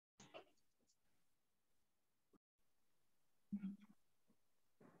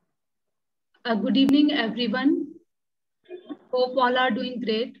Good evening, everyone. Hope all are doing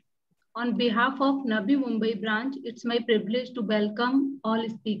great. On behalf of NAVI Mumbai branch, it's my privilege to welcome all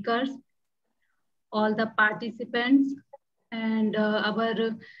speakers, all the participants, and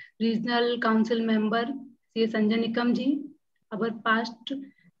our regional council member, C. Sanjay Nikam ji, our past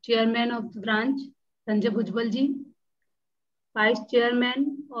chairman of the branch, Sanjay Bhujbal ji, vice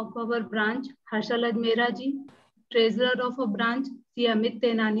chairman of our branch, Harshal Ajmera ji, treasurer of a branch, C. Amit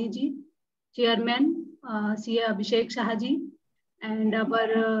Tenani ji, chairman, C. Abhishek Shah ji, and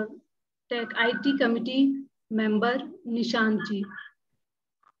our Tech IT committee member, Nishant ji.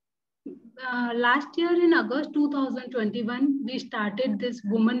 Last year in August 2021, we started this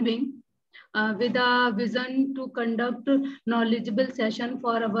woman wing with a vision to conduct knowledgeable session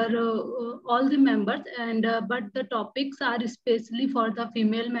for our all the members, and but the topics are especially for the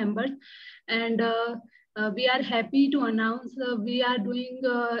female members, and we are happy to announce we are doing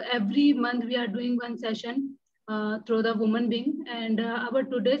every month we are doing one session through the woman wing, and our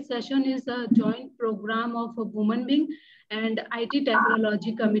today's session is a joint program of a woman wing and IT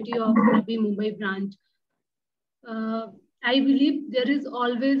technology committee of NAVI Mumbai branch. I believe there is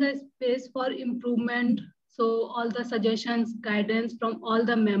always a space for improvement. So all the suggestions, guidance from all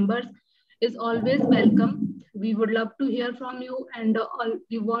the members is always welcome. We would love to hear from you, and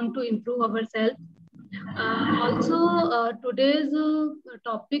we want to improve ourselves. Also, today's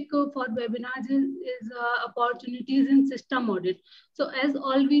topic for webinars is opportunities in system audit. So as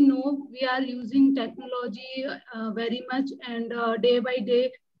all we know, we are using technology very much, and day by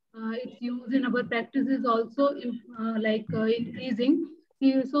day, its use in our practice is also increasing.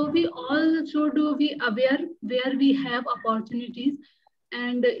 So we all should be aware where we have opportunities.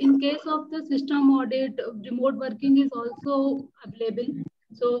 And in case of the system audit, remote working is also available.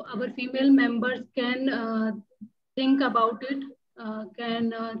 So our female members can think about it,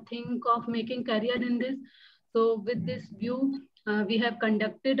 can think of making career in this. So with this view, we have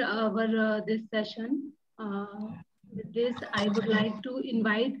conducted our this session. With this, I would like to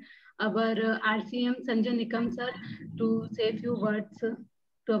invite our RCM Sanjay Nikam sir to say a few words to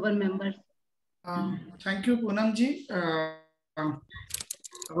our members. Thank you, Poonam ji.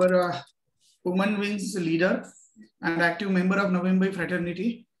 Our Women Wings leader and active member of NAVI Mumbai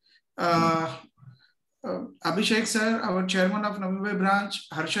fraternity. Abhishek sir, our chairman of NAVI Mumbai branch.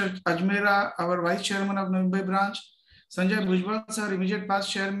 Harshal Ajmera, our vice chairman of NAVI Mumbai branch. Sanjay Bhujbal sir, immediate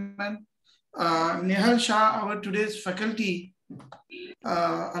past chairman. Nehal Shah, our today's faculty.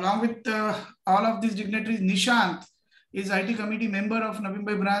 Along with all of these dignitaries, Nishant is IT committee member of NAVI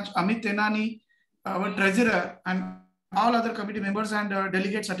Mumbai branch. Amit Tenani, our treasurer, and all other committee members and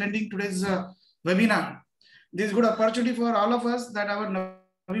delegates attending today's webinar. This is good opportunity for all of us that our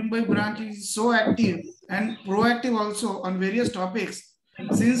NAVI Mumbai branch is so active and proactive also on various topics.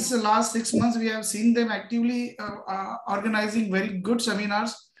 Since the last 6 months, we have seen them actively organizing very good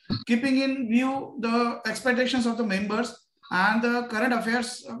seminars, keeping in view the expectations of the members and the current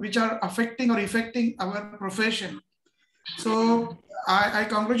affairs which are affecting or affecting our profession. So I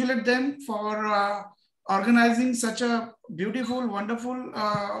congratulate them for organizing such a beautiful, wonderful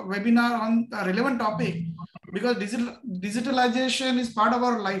webinar on a relevant topic, because digitalization is part of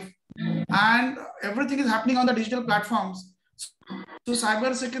our life and everything is happening on the digital platforms. So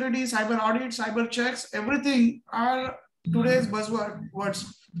cyber security, cyber audit, cyber checks, everything are today's buzzwords.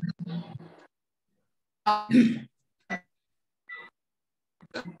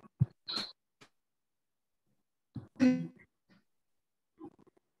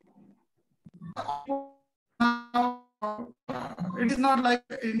 It is not like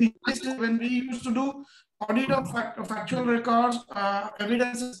in history when we used to do audit of factual records,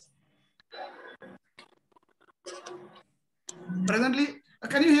 evidences. Presently,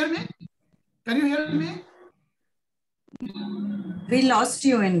 can you hear me? Can you hear me? We lost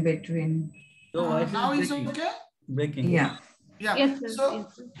you in between. Now it's okay? Breaking. Yeah. Yeah. Yes, sir.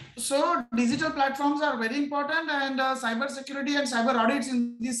 So digital platforms are very important, and cyber security and cyber audits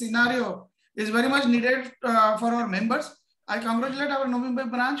in this scenario is very much needed for our members. I congratulate our NAVI Mumbai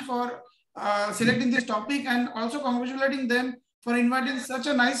branch for selecting this topic, and also congratulating them for inviting such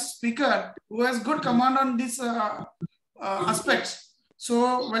a nice speaker who has good command on these aspects.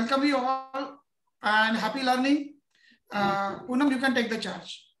 So welcome you all and happy learning. Poonam, you can take the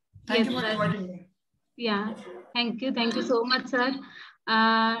charge. Thank you for inviting me. Yeah, thank you so much, sir.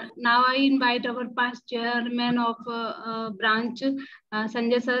 Now I invite our past chairman of branch,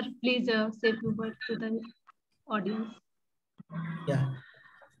 Sanjay sir. Please say a few words to the audience. Yeah,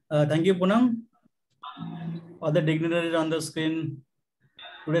 thank you, Poonam. All the dignitaries on the screen.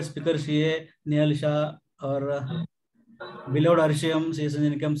 Today's speaker, Nehal Shah, our beloved RCM, Sanjay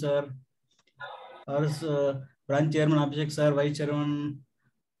Nikam sir, our branch chairman Abhishek sir, vice chairman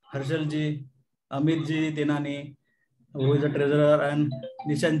Harshal ji, Amit ji Tenani, who is the treasurer, and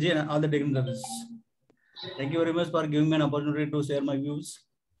Nishan ji, and all the dignitaries. Thank you very much for giving me an opportunity to share my views.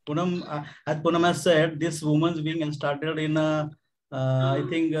 Poonam, as Poonam has said, this women's wing started in I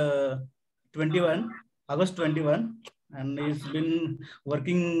think 21 August 21, and it's been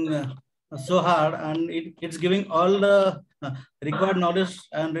working so hard, and it's giving all the required knowledge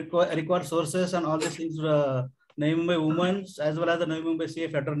and required sources and all these things. Navi Mumbai women as well as the Navi Mumbai CA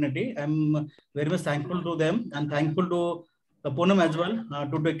fraternity. I'm very much thankful to them and thankful to Poonam as well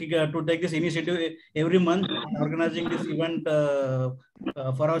to take this initiative every month organizing this event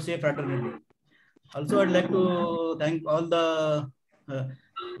for our CA fraternity. Also, I'd like to thank all the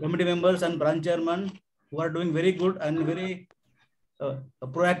committee members and branch chairman who are doing very good and very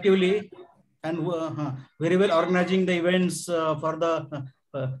proactively and very well organizing the events for the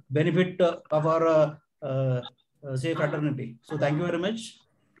benefit of our CA fraternity. So thank you very much.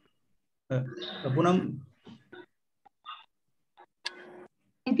 Poonam.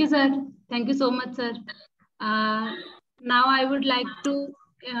 Thank you, sir. Thank you so much, sir. Now I would like to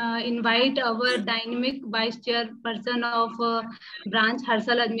invite our dynamic vice chairperson of branch,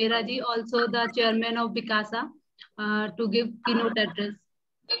 Harshal Ajmera ji, also the chairman of Bikasa, to give keynote address.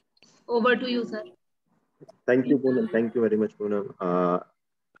 Over to you, sir. Thank you, Poonam. Thank you very much, Poonam.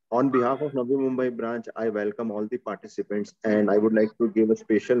 On behalf of Navi Mumbai branch, I welcome all the participants, and I would like to give a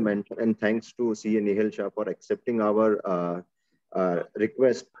special mention and thanks to CA Nehal Shah for accepting our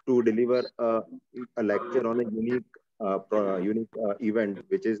request to deliver a lecture on a unique event,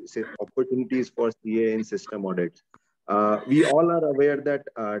 which is opportunities for CA in system audits. We all are aware that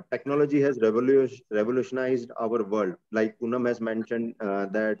technology has revolutionized our world. Like Poonam has mentioned,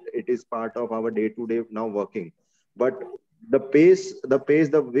 that it is part of our day-to-day now working. But the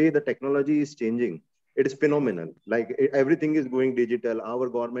way the technology is changing, it is phenomenal. Like everything is going digital. Our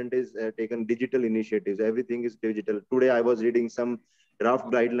government is taken digital initiatives. Everything is digital. Today, I was reading some draft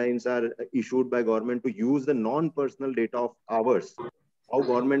guidelines are issued by government to use the non-personal data of ours. How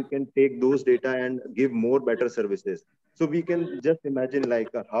government can take those data and give more better services. So we can just imagine like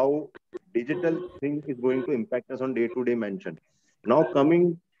how digital thing is going to impact us on day-to-day mention. Now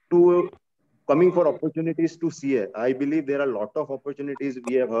coming for opportunities to CA, I believe there are a lot of opportunities.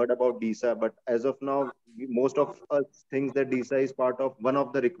 We have heard about DISA, but as of now, most of us think that DISA is part of one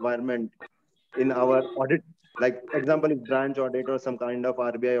of the requirement in our audit. Like example is branch audit or some kind of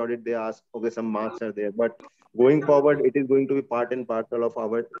RBI audit. They ask, okay, some marks are there, but going forward, it is going to be part and parcel of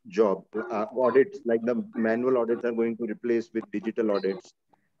our job. Audits, like the manual audits, are going to replace with digital audits.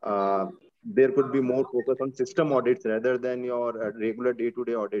 There could be more focus on system audits rather than your regular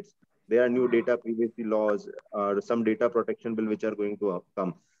day-to-day audits. There are new data privacy laws or some data protection bill which are going to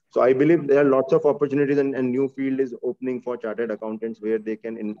come. So I believe there are lots of opportunities and new field is opening for chartered accountants where they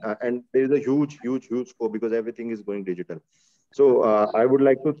can, and there is a huge scope because everything is going digital. So I would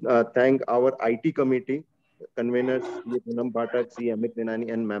like to thank our IT committee, conveners, C. Poonam Pathak, C. Amit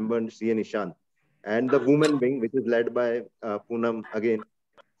Vinani, and member C. Nishan, and the women wing, which is led by Poonam again,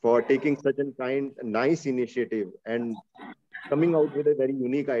 for taking such a nice initiative and coming out with a very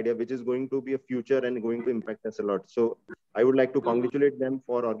unique idea, which is going to be a future and going to impact us a lot. So I would like to congratulate them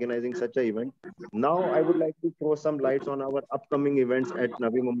for organizing such an event. Now I would like to throw some lights on our upcoming events at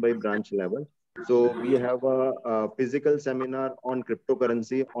Navi Mumbai branch level. So we have a physical seminar on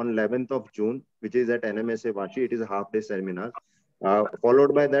cryptocurrency on 11th of June, which is at NMSA Vashi. It is a half-day seminar.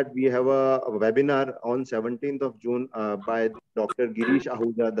 Followed by that, we have a webinar on 17th of June by Dr. Girish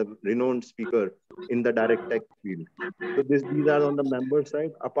Ahuja, the renowned speaker in the direct tech field. So these are on the member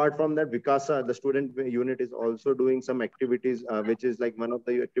side. Apart from that, Vikasa, the student unit, is also doing some activities, which is like one of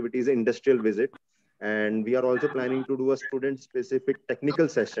the activities, industrial visit. And we are also planning to do a student-specific technical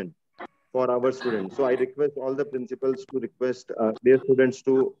session for our students. So I request all the principals to request their students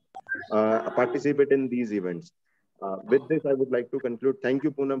to participate in these events. With this, I would like to conclude. Thank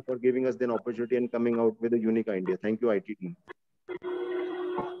you, Poonam, for giving us the opportunity and coming out with a unique idea. Thank you, IT team.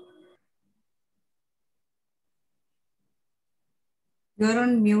 You're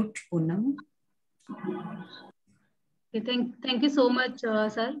on mute, Poonam. Okay, thank you so much,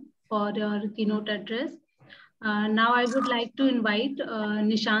 sir, for your keynote address. Now I would like to invite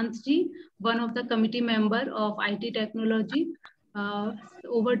Nishant ji, one of the committee member of IT technology.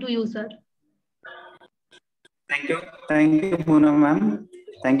 Over to you, sir. Thank you, Poonam ma'am.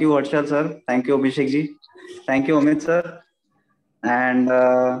 Thank you, Harshal sir. Thank you, Abhishek ji. Thank you, Amit sir, and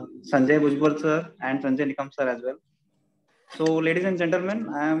Sanjay Bhujbal sir, and Sanjay Nikam sir as well. So, ladies and gentlemen,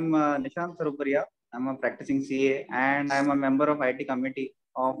 I am Nishant Saruparia. I'm a practicing CA and I'm a member of IT committee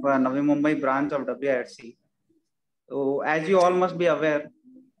of Navi Mumbai branch of WIRC. So, as you all must be aware,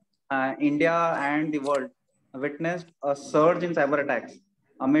 India and the world witnessed a surge in cyber attacks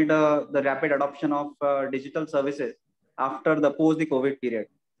amid the rapid adoption of digital services after the post the COVID period.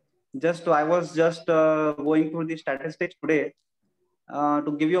 I was just going through the statistics today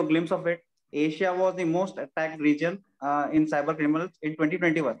to give you a glimpse of it. Asia was the most attacked region in cyber criminals in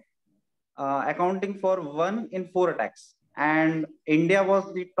 2021, accounting for 1 in 4 attacks. And India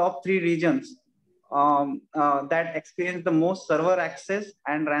was the top 3 regions that experienced the most server access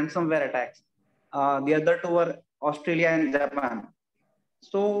and ransomware attacks. The other 2 were Australia and Japan.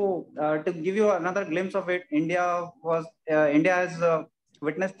 So to give you another glimpse of it, India has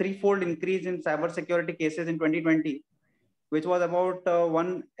witnessed 3-fold increase in cybersecurity cases in 2020, which was about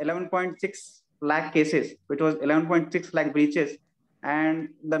 11.6 lakh cases, which was 11.6 lakh breaches, and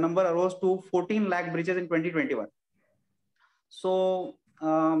the number arose to 14 lakh breaches in 2021. So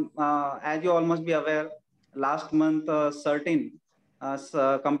as you all must be aware, last month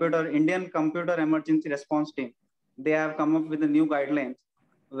Indian Computer Emergency Response Team, they have come up with the new guidelines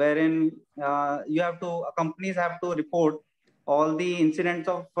wherein companies have to report all the incidents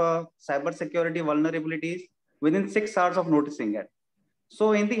of cybersecurity vulnerabilities within 6 hours of noticing it.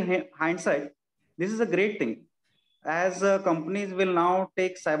 So in the hindsight, this is a great thing, as companies will now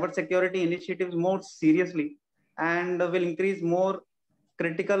take cybersecurity initiatives more seriously and will increase more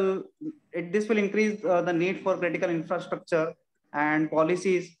critical. This will increase the need for critical infrastructure and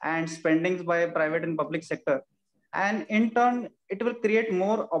policies and spendings by private and public sector. And in turn, it will create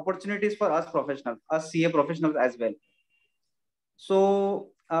more opportunities for us professionals, us CA professionals as well.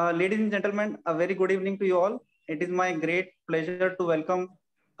 So, ladies and gentlemen, a very good evening to you all. It is my great pleasure to welcome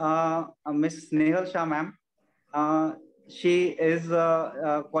Ms. Nehal Shah, ma'am. She is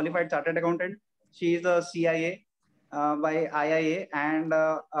a qualified chartered accountant. She is a CIA by IIA and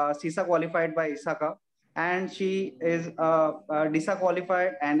CISA qualified by ISACA. And she is DISA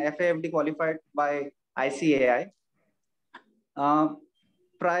qualified and FAFD qualified by ICAI.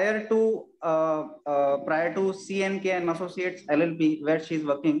 Prior to CNK and Associates LLP, where she's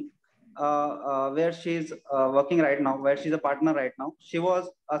working, right now, where she's a partner right now, she was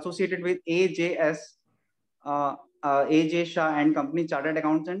associated with AJ Shah and Company Chartered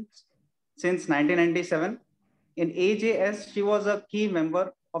Accountants since 1997. In AJS, she was a key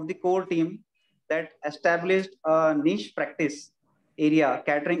member of the core team that established a niche practice area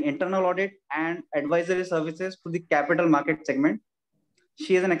catering internal audit and advisory services to the capital market segment.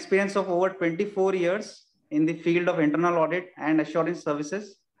 She has an experience of over 24 years in the field of internal audit and assurance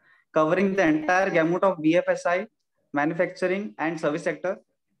services, covering the entire gamut of BFSI, manufacturing, and service sector.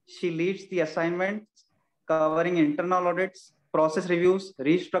 She leads the assignments covering internal audits, process reviews,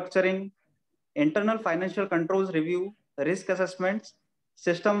 restructuring, internal financial controls review, risk assessments,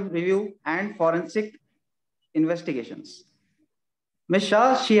 system review, and forensic investigations. Ms.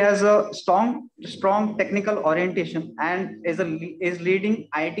 Shah, she has a strong technical orientation and is leading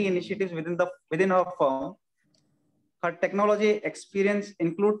IT initiatives within her firm. Her technology experience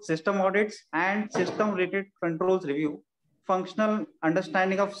includes system audits and system-related controls review, functional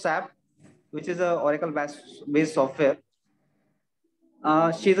understanding of SAP, which is a Oracle-based software.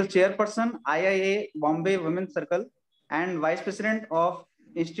 She is a chairperson, IIA Bombay Women's Circle, and vice president of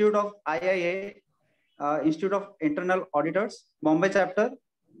Institute of IIA, Institute of Internal Auditors, Bombay chapter.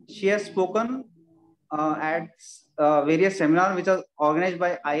 She has spoken at various seminars which are organized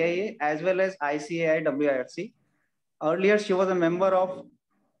by IIA as well as ICAI WIRC. Earlier, she was a member of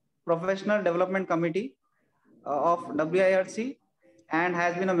Professional Development Committee of WIRC and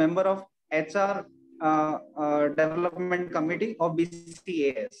has been a member of HR Development Committee of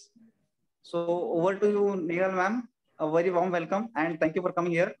BCAS. So over to you, Nehal ma'am. A very warm welcome and thank you for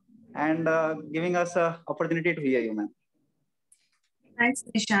coming here and giving us an opportunity to hear you, ma'am. Thanks,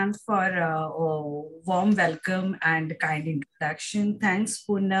 Nishant, for a warm welcome and kind introduction. Thanks,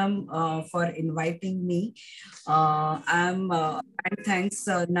 Poonam, for inviting me. And thanks,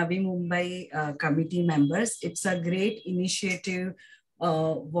 Navi Mumbai committee members. It's a great initiative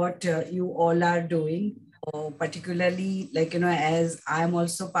what you all are doing, particularly as I'm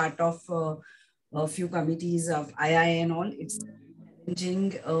also part of a few committees of II and all. It's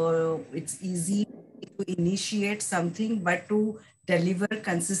challenging. It's easy to initiate something, but to deliver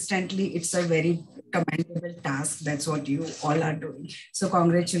consistently, it's a very commendable task. That's what you all are doing. So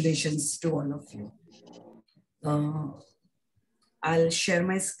congratulations to all of you. I'll share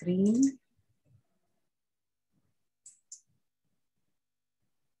my screen.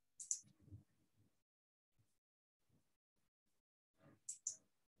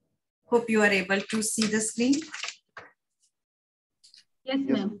 Hope you are able to see the screen. Yes,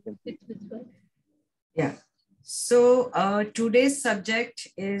 Yes, ma'am. we can see. It's visible. Yeah. So today's subject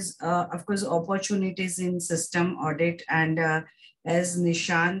is, of course, opportunities in system audit. And as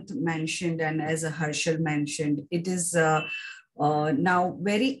Nishant mentioned and as Harshal mentioned, it is now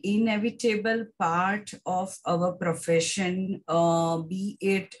very inevitable part of our profession, be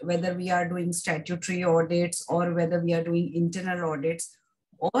it whether we are doing statutory audits or whether we are doing internal audits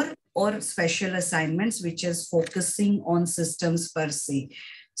or special assignments, which is focusing on systems per se.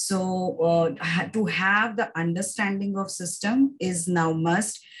 So to have the understanding of system is now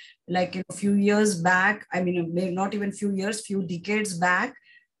must. Like a few years back, I mean, not even few years, few decades back,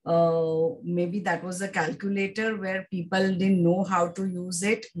 maybe that was a calculator where people didn't know how to use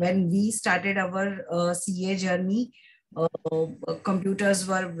it. When we started our CA journey, computers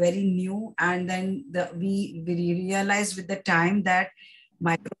were very new, and then we realized with the time that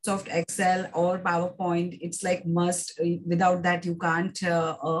Microsoft Excel or PowerPoint, it's like must. Without that, you can't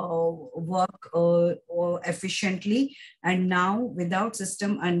work efficiently. And now, without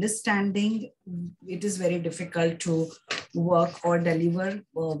system understanding, it is very difficult to work or deliver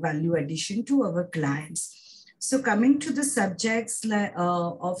value addition to our clients. So coming to the subjects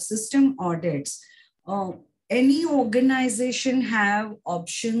of system audits, any organization have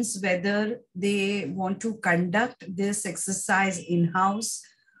options whether they want to conduct this exercise in-house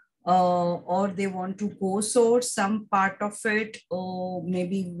or they want to co-source some part of it, or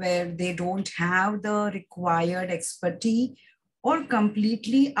maybe where they don't have the required expertise, or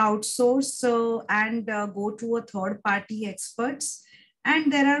completely outsource and go to a third-party experts.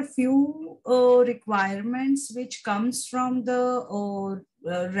 And there are few requirements which comes from the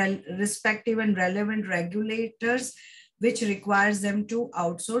respective and relevant regulators, which requires them to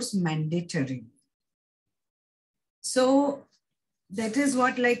outsource mandatory. So that is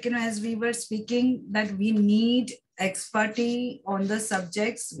what, like, as we were speaking, that we need expertise on the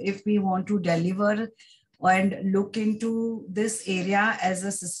subjects if we want to deliver and look into this area as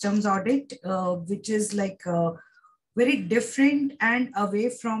a systems audit, which is like very different and away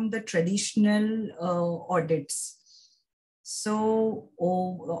from the traditional audits. So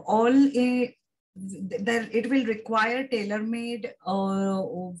it will require tailor-made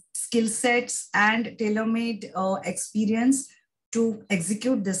skill sets and tailor-made experience to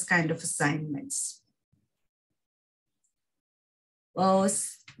execute this kind of assignments.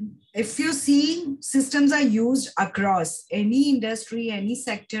 If you see, systems are used across any industry, any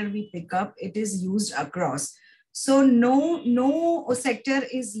sector we pick up, it is used across. So no sector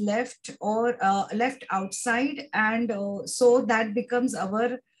is left or left outside, and so that becomes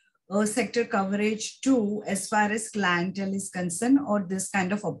our sector coverage too, as far as clientele is concerned or this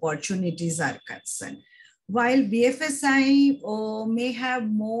kind of opportunities are concerned. While BFSI may have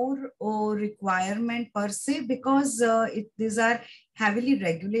more requirement per se, because these are heavily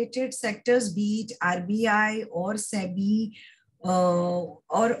regulated sectors, be it RBI or SEBI, or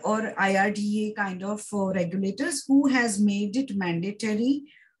IRDA kind of regulators who has made it mandatory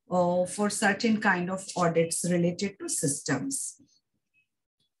for certain kind of audits related to systems.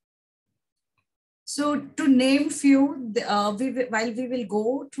 So to name few, while we will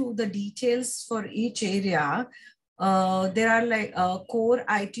go to the details for each area, there are like core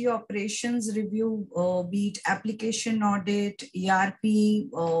IT operations review, be it application audit, ERP,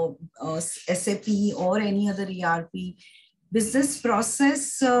 SAP, or any other ERP, business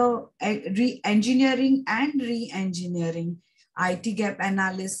process engineering and re-engineering, IT gap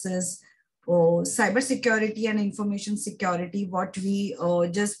analysis, cybersecurity and information security, what we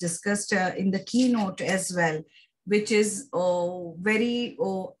just discussed in the keynote as well, which is very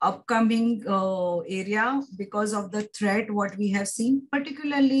upcoming area because of the threat what we have seen,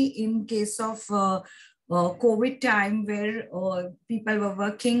 particularly in case of COVID time, where people were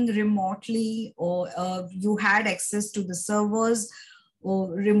working remotely, or you had access to the servers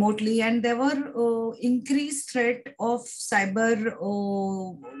remotely, and there were increased threat of cyber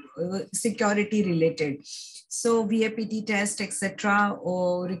security related. So VAPT test, etc.,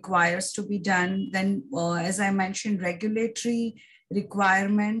 requires to be done. Then, as I mentioned, regulatory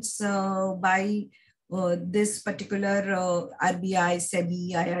requirements by this particular RBI,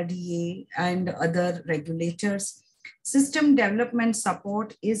 SEBI, IRDA, and other regulators. System development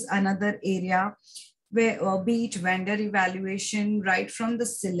support is another area where, be it vendor evaluation, right from the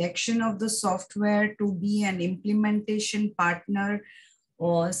selection of the software to be an implementation partner,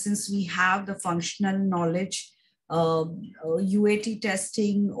 or since we have the functional knowledge, UAT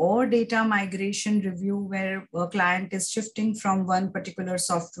testing or data migration review, where a client is shifting from one particular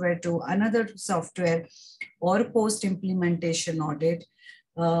software to another software, or post-implementation audit.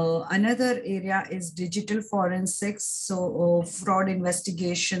 Another area is digital forensics, so fraud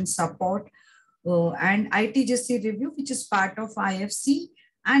investigation support, and ITGC review, which is part of IFC.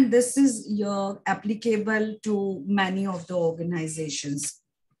 And this is applicable to many of the organizations.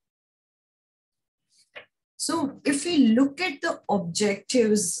 So if we look at the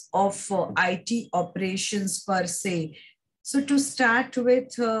objectives of IT operations per se, so to start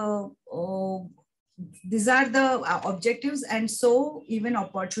with, these are the objectives, and so even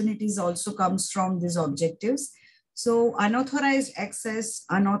opportunities also comes from these objectives. So unauthorized access,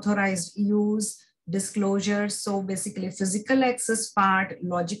 unauthorized use, disclosure. So basically physical access part,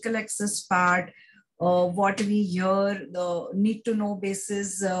 logical access part, what we hear, the need to know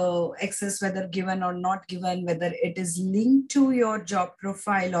basis access, whether given or not given, whether it is linked to your job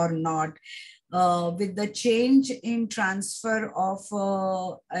profile or not. With the change in transfer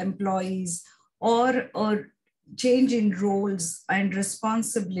of employees, or change in roles and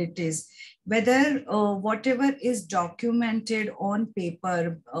responsibilities, whether whatever is documented on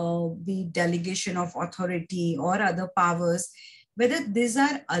paper, the delegation of authority or other powers, whether these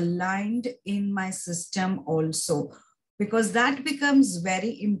are aligned in my system also, because that becomes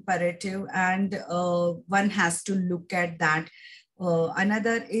very imperative, and one has to look at that.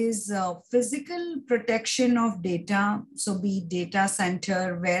 Another is physical protection of data. So be data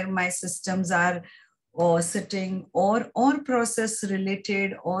center where my systems are sitting, or process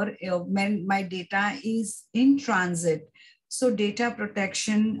related, or when my data is in transit. So data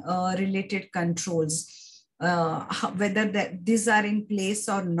protection related controls, whether these are in place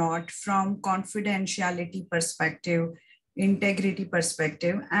or not from confidentiality perspective, integrity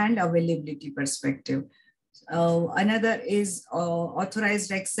perspective, and availability perspective. Another is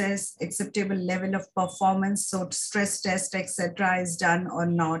authorized access, acceptable level of performance, so stress test, etc. is done or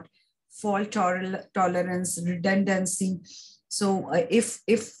not, fault tolerance, redundancy. So if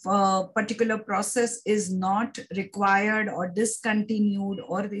a particular process is not required or discontinued,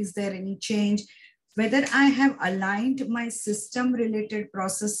 or is there any change, whether I have aligned my system related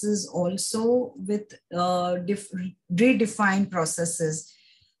processes also with redefined processes.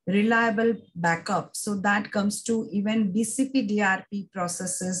 Reliable backup. So that comes to even BCP DRP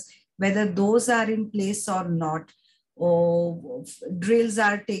processes, whether those are in place or not, or drills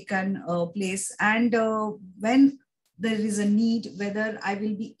are taken place, and when there is a need, whether I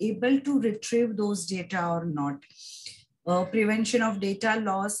will be able to retrieve those data or not. Prevention of data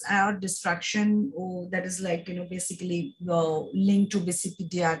loss or destruction, that is like, basically linked to BCP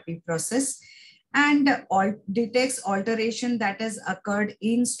DRP process. And detects alteration that has occurred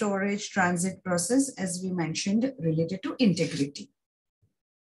in storage transit process, as we mentioned, related to integrity.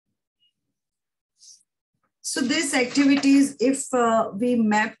 So these activities, if we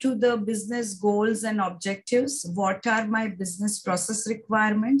map to the business goals and objectives, what are my business process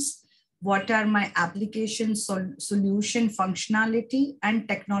requirements? What are my application solution functionality and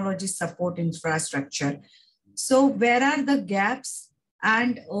technology support infrastructure? So where are the gaps?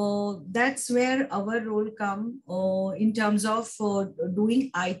 And that's where our role come in terms of doing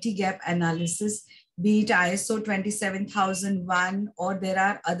IT gap analysis, be it ISO 27001, or there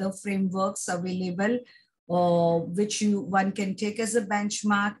are other frameworks available which one can take as a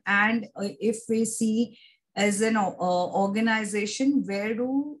benchmark. And if we see as an organization, where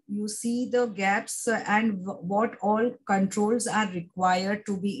do you see the gaps and what all controls are required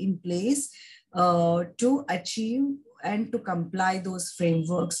to be in place to achieve and to comply those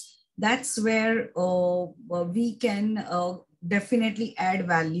frameworks. That's where we can definitely add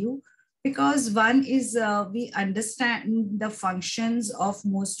value, because one is we understand the functions of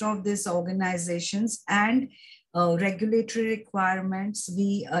most of these organizations and regulatory requirements.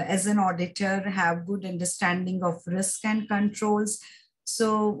 We as an auditor have good understanding of risk and controls.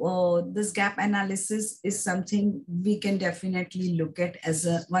 So this gap analysis is something we can definitely look at as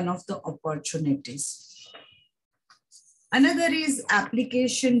one of the opportunities. Another is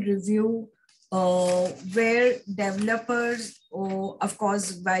application review, where developers, of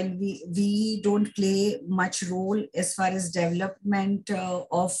course, while we don't play much role as far as development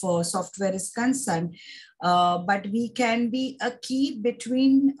of software is concerned, but we can be a key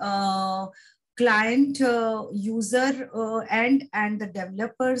between client, user, and the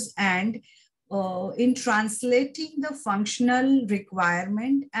developers, and in translating the functional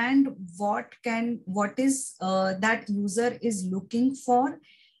requirement and what is that user is looking for,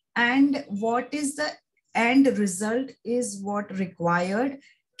 and what is the end result is what required,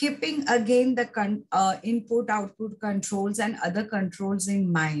 keeping again the input output controls and other controls in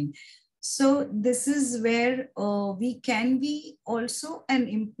mind. So this is where we can be also an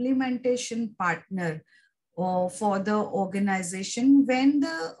implementation partner for the organization when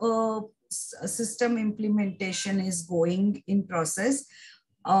the system implementation is going in process,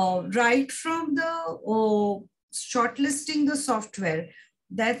 right from the shortlisting the software,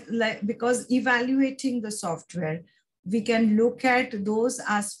 because evaluating the software, we can look at those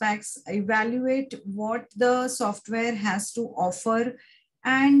aspects, evaluate what the software has to offer,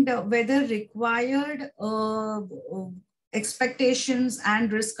 and whether required expectations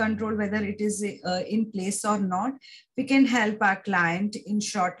and risk control, whether it is in place or not. We can help our client in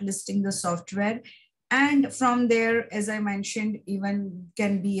shortlisting the software. And from there, as I mentioned, even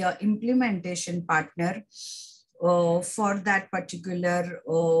can be an implementation partner for that particular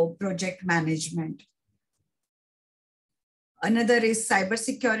project management. Another is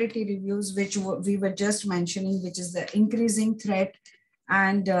cybersecurity reviews, which we were just mentioning, which is the increasing threat,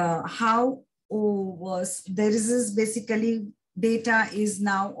 and how there is this basically data is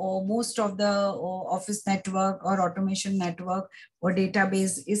now, or most of the office network or automation network or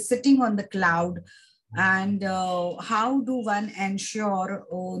database is sitting on the cloud. And how do one ensure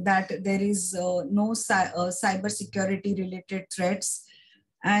that there is no cybersecurity related threats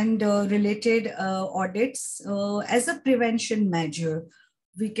and related audits as a prevention measure?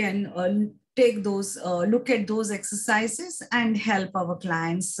 We can take those, look at those exercises and help our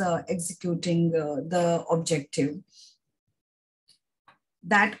clients executing the objective.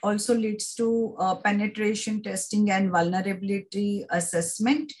 That also leads to penetration testing and vulnerability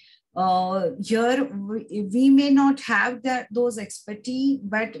assessment. Here we may not have those expertise,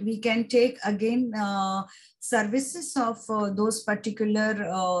 but we can take again services of those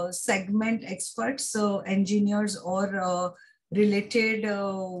particular segment experts, engineers or related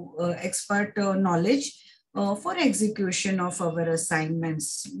expert knowledge for execution of our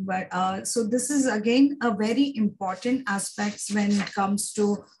assignments. But so this is again a very important aspect when it comes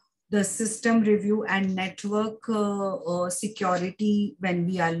to the system review and network security when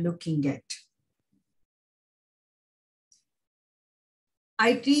we are looking at.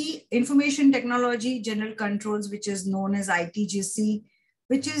 IT, Information Technology General Controls, which is known as ITGC,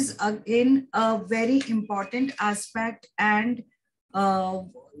 which is again a very important aspect. And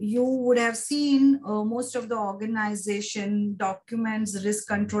you would have seen most of the organization documents risk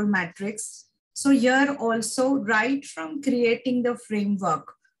control matrix. So here also, right from creating the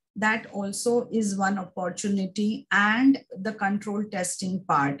framework, that also is one opportunity, and the control testing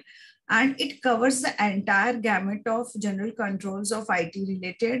part. And it covers the entire gamut of general controls of IT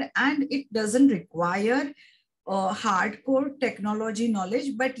related, and it doesn't require hardcore technology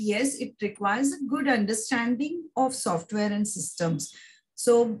knowledge, but yes, it requires a good understanding of software and systems.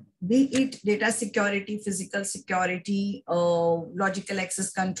 So be it data security, physical security, logical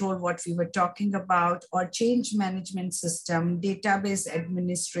access control, what we were talking about, or change management system, database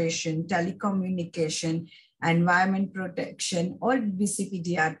administration, telecommunication, environment protection, or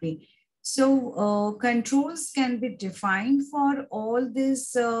BCP/DRP. So controls can be defined for all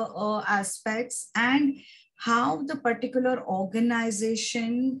these aspects, and how the particular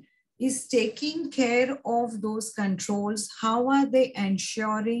organization is taking care of those controls. How are they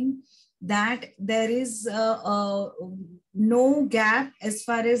ensuring that there is no gap as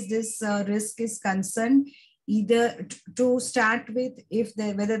far as this risk is concerned, either to start with,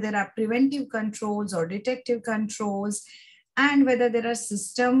 whether there are preventive controls or detective controls, and whether there are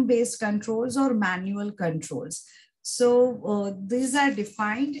system-based controls or manual controls. So these are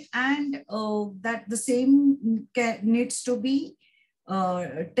defined, and that the same needs to be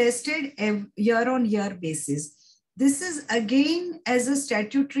tested year-on-year basis. This is again, as a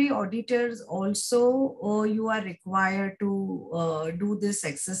statutory auditors also, you are required to do this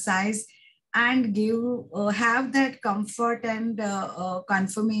exercise and have that comfort and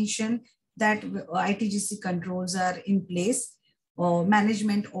confirmation that ITGC controls are in place.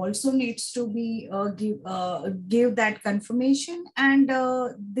 Management also needs to be give that confirmation, and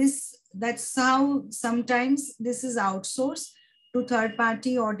that's how sometimes this is outsourced to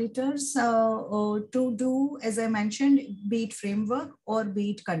third-party auditors to do, as I mentioned, be it framework or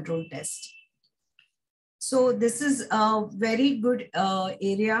be it control test. So this is a very good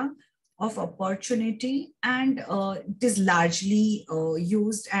area of opportunity, and it is largely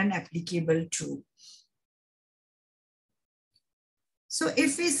used and applicable too. So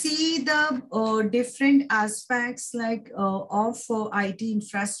if we see the different aspects like of IT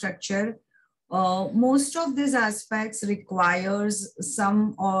infrastructure, most of these aspects requires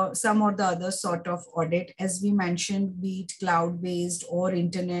some or the other sort of audit, as we mentioned, be it cloud-based or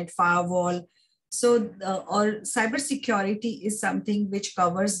internet firewall. So or cybersecurity is something which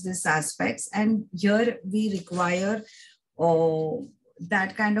covers these aspects, and here we require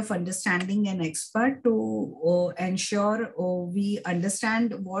that kind of understanding and expert to ensure we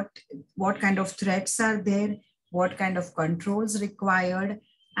understand what kind of threats are there, what kind of controls required,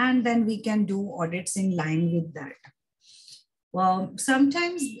 and then we can do audits in line with that.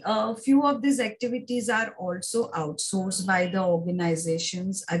 Sometimes a few of these activities are also outsourced by the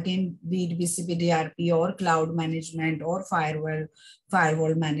organizations, again, be it BCP/DRP or cloud management or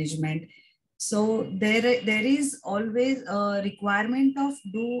firewall management. So there is always a requirement of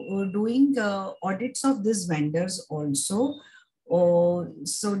doing audits of these vendors also.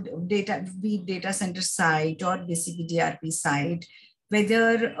 So data center site or BCP/DRP site,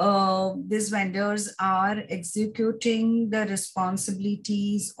 whether these vendors are executing the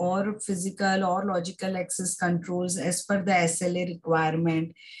responsibilities or physical or logical access controls as per the SLA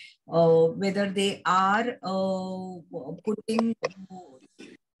requirement, whether they are putting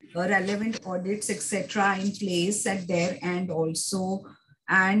relevant audits, etc., in place at their end also.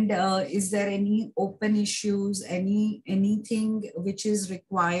 And is there any open issues, anything which is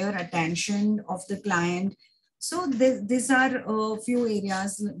require attention of the client? So these are a few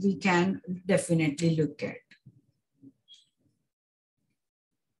areas we can definitely look at.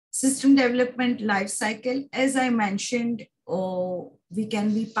 System development lifecycle, as I mentioned, we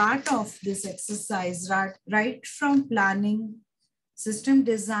can be part of this exercise right from planning, system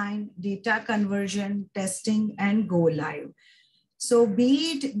design, data conversion, testing, and go live. So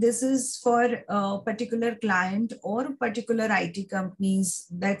be it this is for a particular client or particular IT companies,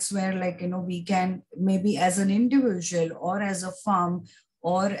 that's where, like, we can maybe as an individual or as a firm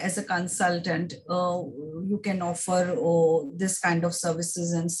or as a consultant, you can offer this kind of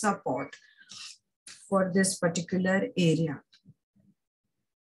services and support for this particular area.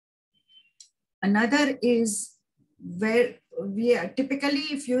 Another is where we are typically,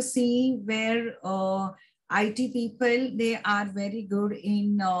 if you see where IT people, they are very good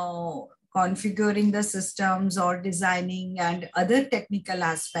in configuring the systems or designing and other technical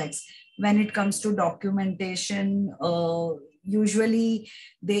aspects. When it comes to documentation, usually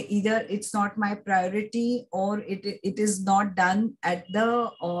they either it's not my priority or it is not done at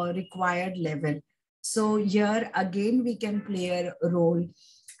the required level. So here again, we can play a role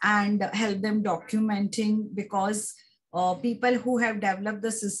and help them documenting, because people who have developed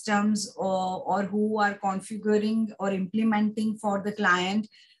the systems or who are configuring or implementing for the client,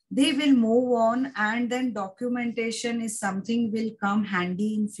 they will move on, and then documentation is something will come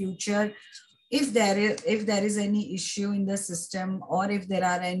handy in future if there is any issue in the system or if there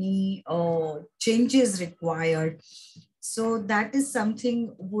are any changes required. So that is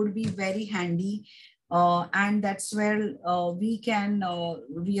something would be very handy. And that's where we can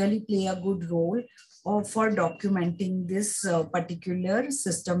really play a good role for documenting this particular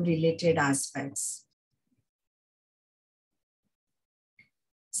system related aspects.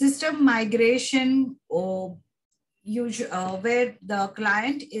 System migration, where the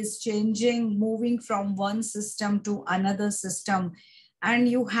client is changing, moving from one system to another system, and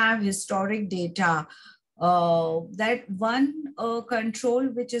you have historic data. That one control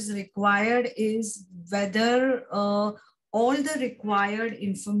which is required is whether all the required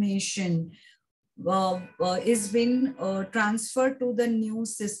information is been transferred to the new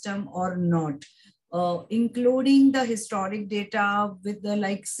system or not, including the historic data with the,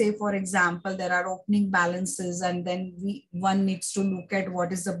 like, say, for example, there are opening balances, and then one needs to look at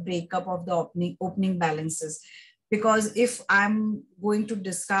what is the breakup of the opening balances. Because if I'm going to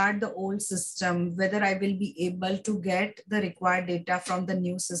discard the old system, whether I will be able to get the required data from the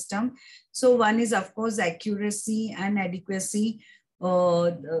new system. So one is, of course, accuracy and adequacy.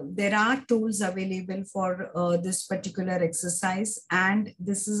 There are tools available for this particular exercise. And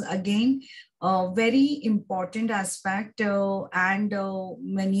this is, again, a very important aspect. And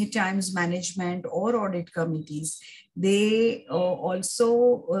many times management or audit committees, they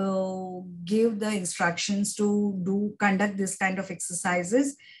also give the instructions to conduct this kind of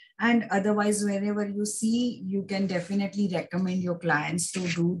exercises. And otherwise, wherever you see, you can definitely recommend your clients to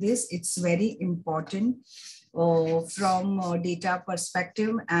do this. It's very important from data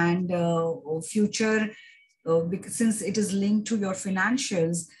perspective, and future, because since it is linked to your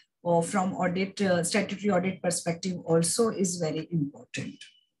financials, or from audit, statutory audit perspective also is very important.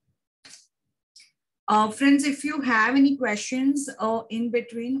 Friends, if you have any questions in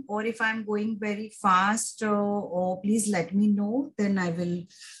between, or if I'm going very fast, please let me know, then I will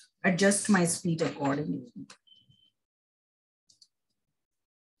adjust my speed accordingly.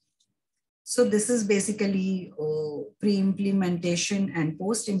 So this is basically pre-implementation and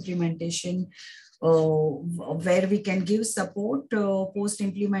post-implementation, where we can give support.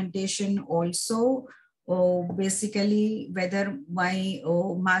 Post-implementation also, basically whether my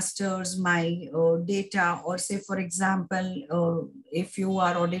masters, my data, or say, for example, if you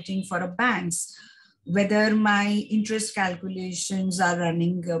are auditing for a banks, whether my interest calculations are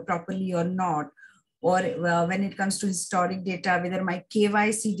running properly or not, or when it comes to historic data, whether my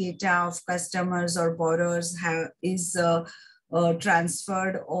KYC data of customers or borrowers is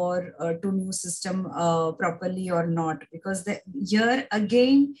transferred or to new system properly or not, because here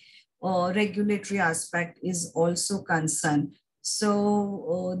again, regulatory aspect is also concerned.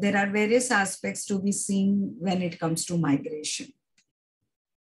 So there are various aspects to be seen when it comes to migration.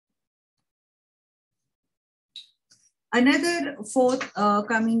 Another fourth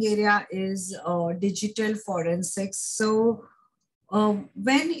coming area is digital forensics. So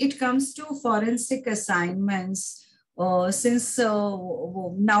when it comes to forensic assignments, since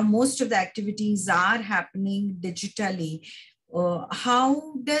now most of the activities are happening digitally,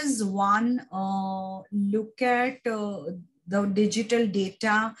 how does one look at the digital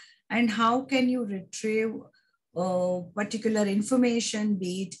data, and how can you retrieve particular information,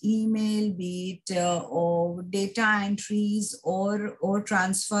 be it email, be it or data entries, or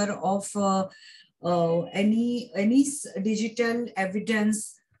transfer of any digital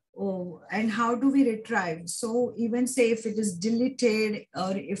evidence, and how do we retrieve? So even say if it is deleted,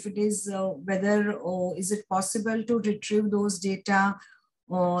 or if it is whether is it possible to retrieve those data,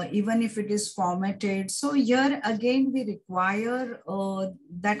 even if it is formatted. So here again we require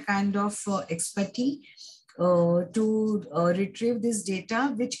that kind of expertise to retrieve this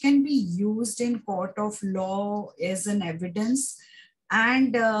data, which can be used in court of law as an evidence,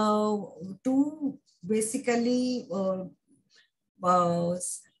 and to basically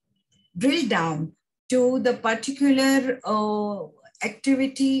drill down to the particular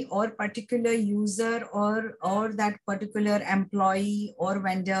activity or particular user or that particular employee or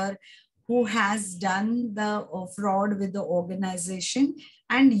vendor who has done the fraud with the organization,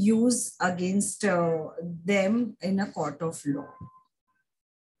 and use against them in a court of law.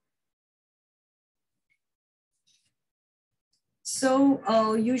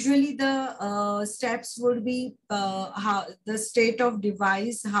 So usually the steps would be how the state of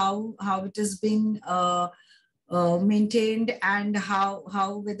device, how it is being maintained, and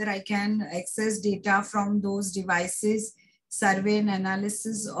how whether I can access data from those devices, survey and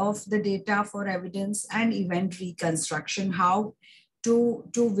analysis of the data for evidence and event reconstruction, how to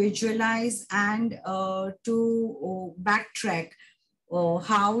visualize and to backtrack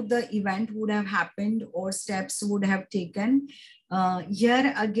how the event would have happened or steps would have taken.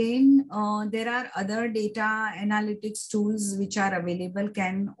 Here again, there are other data analytics tools which are available,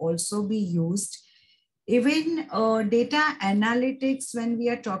 can also be used. Even data analytics, when we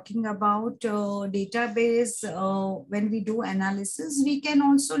are talking about database, when we do analysis, we can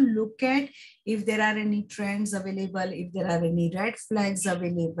also look at if there are any trends available, if there are any red flags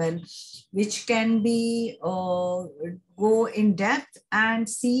available, which can be go in depth and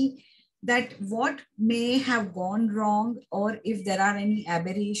see that what may have gone wrong, or if there are any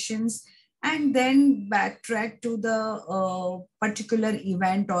aberrations, and then backtrack to the particular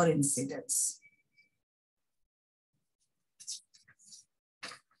event or incidents.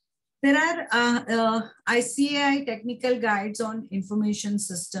 There are ICAI technical guides on information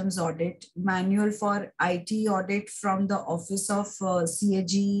systems audit, manual for IT audit from the Office of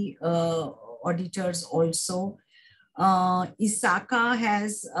CAG auditors also. ISACA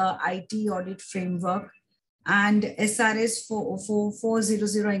has IT audit framework, and SRS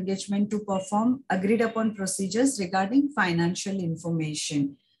 400 engagement to perform agreed upon procedures regarding financial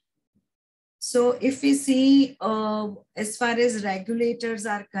information. So if we see as far as regulators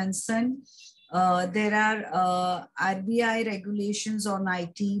are concerned, there are RBI regulations on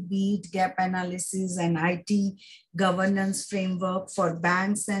IT, be it gap analysis and IT governance framework for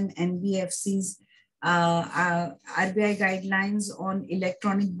banks and NBFCs, RBI guidelines on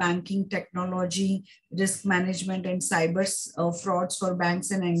electronic banking technology, risk management and cyber frauds for banks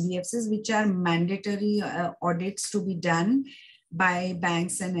and NBFCs, which are mandatory audits to be done by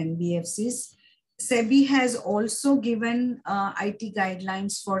banks and NBFCs. SEBI has also given IT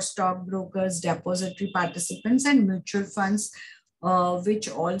guidelines for stockbrokers, depository participants, and mutual funds, which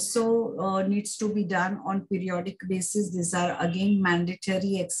also needs to be done on periodic basis. These are again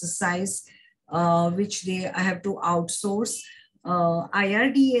mandatory exercise, which they have to outsource.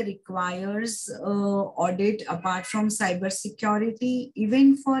 IRDA requires audit apart from cybersecurity,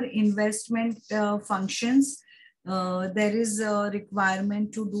 even for investment functions. There is a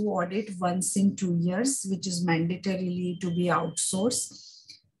requirement to do audit once in 2 years, which is mandatorily to be outsourced.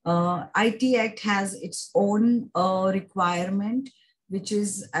 IT Act has its own requirement, which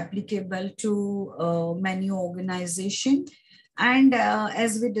is applicable to many organizations. And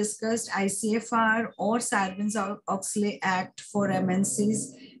as we discussed, ICFR or Sarbanes-Oxley Act for MNCs,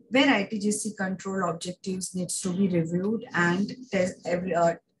 where ITGC control objectives needs to be reviewed and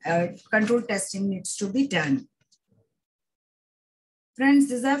control testing needs to be done. Friends,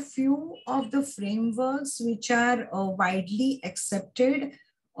 these are few of the frameworks which are widely accepted,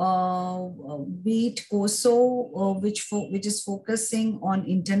 be it COSO, which is focusing on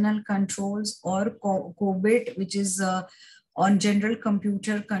internal controls, or COBIT, which is on general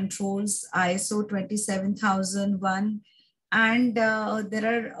computer controls, ISO 27001, and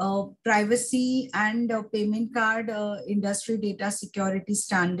there are privacy and payment card industry data security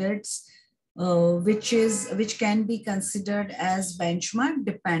standards, which can be considered as benchmark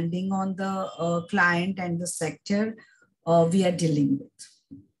depending on the client and the sector we are dealing with.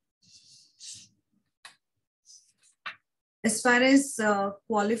 As far as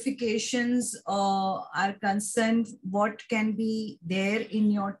qualifications are concerned, what can be there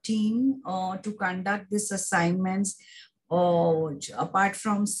in your team to conduct these assignments, apart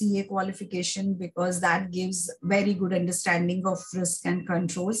from CA qualification, because that gives very good understanding of risk and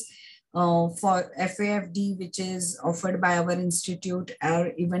controls. For FAFD, which is offered by our institute,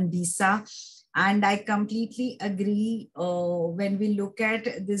 or even DISA. And I completely agree, when we look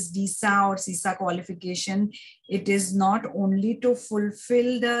at this DISA or CISA qualification, it is not only to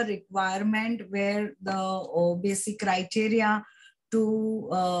fulfill the requirement where the basic criteria to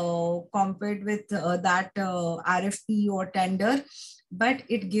compete with that RFP or tender, but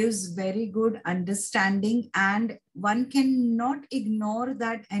it gives very good understanding, and one cannot ignore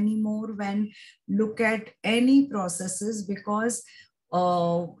that anymore when look at any processes, because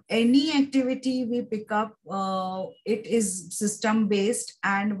any activity we pick up, it is system based,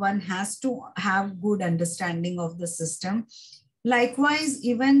 and one has to have good understanding of the system. Likewise,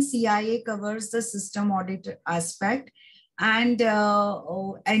 even CIA covers the system audit aspect, and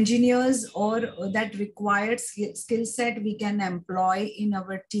engineers or that required skill set we can employ in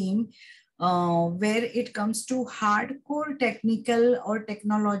our team, where it comes to hardcore technical or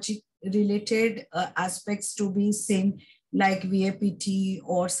technology related aspects to be seen, like VAPT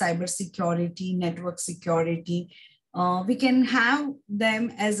or cybersecurity, network security. We can have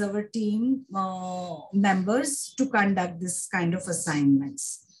them as our team members to conduct this kind of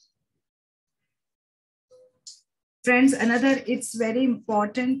assignments. Friends, it's very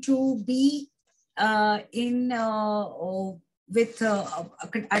important to be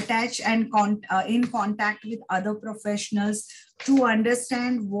attached and in contact with other professionals to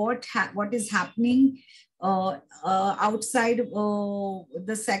understand what is happening outside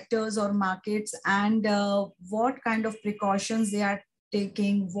the sectors or markets, and what kind of precautions they are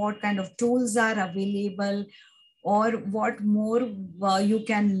taking, what kind of tools are available, or what more you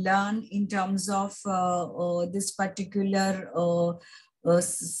can learn in terms of this particular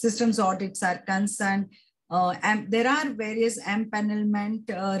systems audits are concerned. And there are various empanelment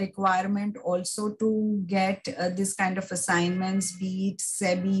requirement also to get this kind of assignments, be it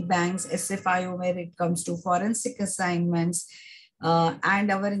SEBI, banks, SFIO, where it comes to forensic assignments. And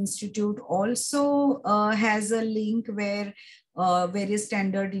our institute also has a link where various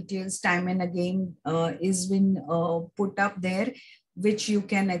standard details time and again is been put up there, which you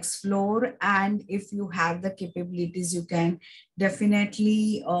can explore. And if you have the capabilities, you can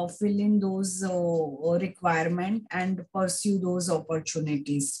definitely fill in those requirements and pursue those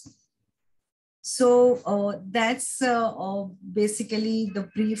opportunities. So that's basically the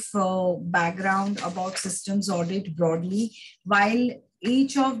brief background about systems audit broadly. While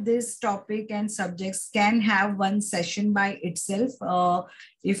each of this topic and subjects can have one session by itself,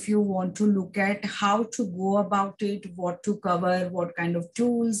 if you want to look at how to go about it, what to cover, what kind of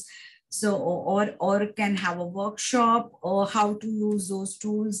tools, so or can have a workshop or how to use those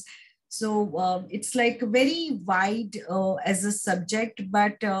tools. So it's like very wide as a subject,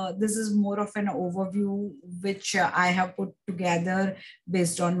 but this is more of an overview which I have put together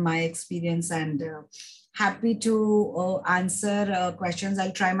based on my experience, and happy to answer questions.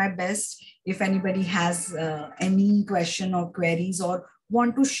 I'll try my best. If anybody has any question or queries or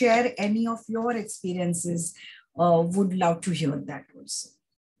want to share any of your experiences, would love to hear that also.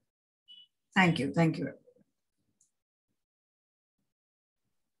 Thank you. Thank you.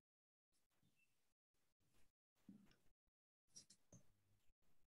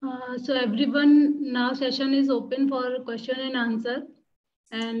 So everyone, now session is open for question and answer,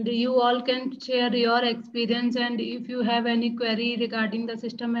 and you all can share your experience, and if you have any query regarding the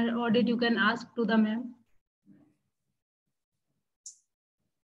system audit, you can ask to the ma'am.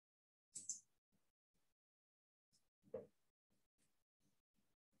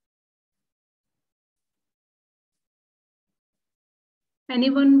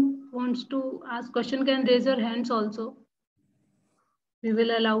 Anyone wants to ask question can raise your hands also. We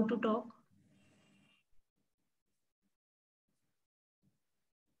will allow to talk.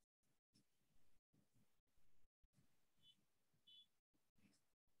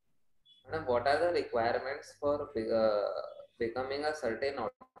 Madam, what are the requirements for becoming a certain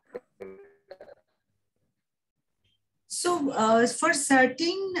auditor? So for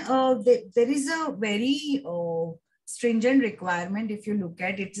certain, there is a very stringent requirement. If you look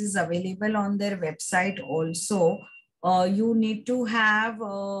at it, is available on their website also. You need to have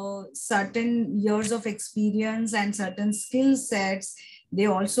certain years of experience and certain skill sets. They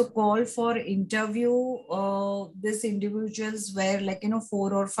also call for interview these individuals where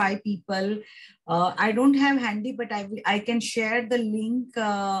 4 or 5 people. I don't have handy, but I can share the link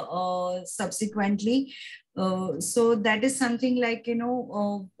subsequently. So that is something like,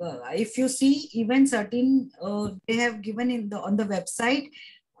 if you see even certain, they have given on the website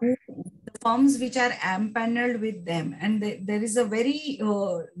who the firms which are empaneled with them, and there is a very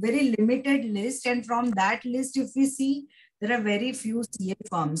limited list, and from that list if we see there are very few CA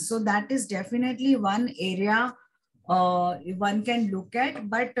firms. So that is definitely one area one can look at,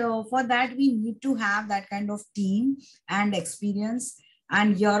 but for that we need to have that kind of team and experience,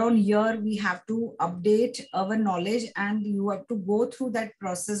 and year on year we have to update our knowledge, and you have to go through that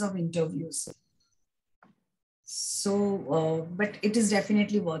process of interviews. So, but it is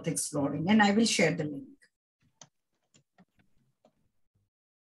definitely worth exploring, and I will share the link.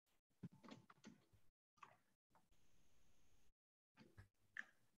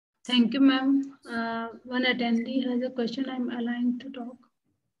 Thank you, ma'am. One attendee has a question. I'm aligned to talk.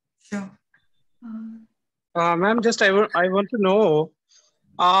 Sure. Ma'am, just I want to know,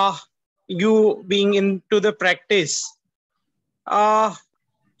 you being into the practice,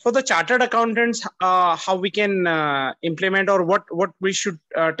 for the chartered accountants, how we can implement, or what we should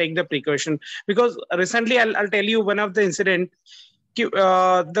take the precaution. Because recently, I'll tell you one of the incident.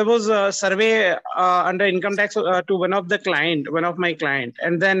 There was a survey under income tax to one of my client,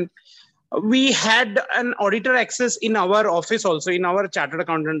 and then we had an auditor access in our office also, in our chartered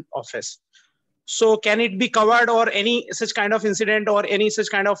accountant office. So can it be covered, or any such kind of incident, or any such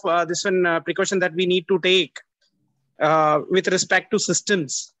kind of precaution that we need to take with respect to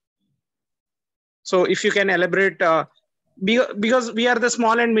systems? So if you can elaborate, because we are the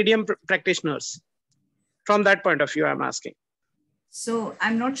small and medium practitioners. From that point of view, I'm asking. So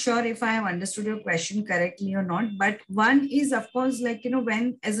I'm not sure if I have understood your question correctly or not, but one is, of course,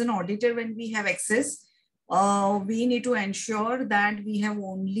 when as an auditor, when we have access, we need to ensure that we have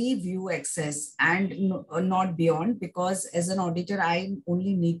only view access and not beyond, because as an auditor, I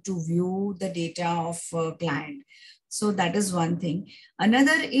only need to view the data of a client. So that is one thing.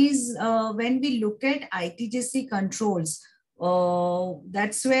 Another is when we look at ITGC controls,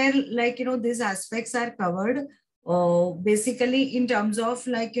 that's where these aspects are covered. Basically in terms of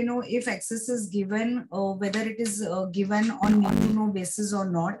if access is given, whether it is given on need-to-know basis or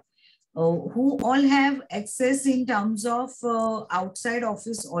not, who all have access in terms of outside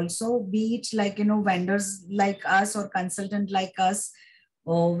office also, be it vendors like us or consultant like us,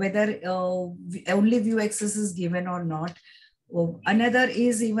 whether only view access is given or not. Another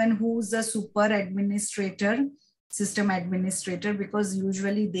is even who's a super administrator, system administrator, because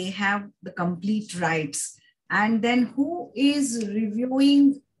usually they have the complete rights. And then who is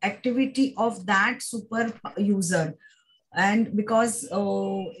reviewing activity of that super user. And because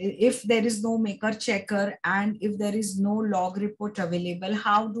if there is no maker checker and if there is no log report available,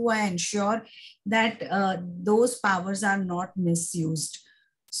 how do I ensure that those powers are not misused?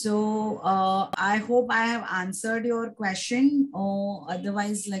 So I hope I have answered your question.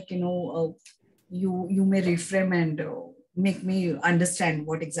 Otherwise, you may reframe and make me understand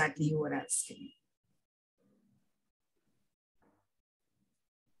what exactly you were asking.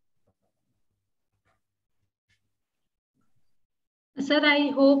 Sir,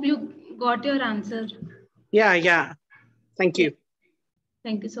 I hope you got your answer. Yeah. Thank you.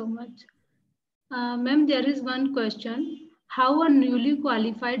 Thank you so much. Ma'am, there is one question. How are newly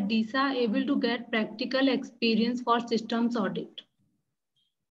qualified DISA able to get practical experience for systems audit?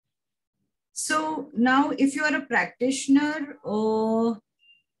 So now if you are a practitioner,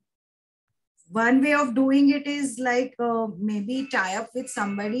 one way of doing it is maybe tie up with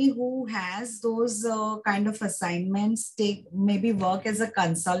somebody who has those kind of assignments, maybe work as a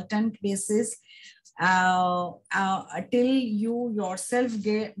consultant basis till you yourself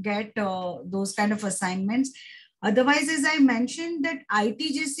get those kind of assignments. Otherwise, as I mentioned, that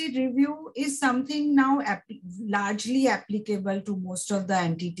ITGC review is something now largely applicable to most of the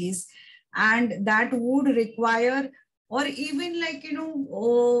entities, and that would require or even like,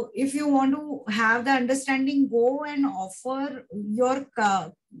 if you want to have the understanding, go and offer your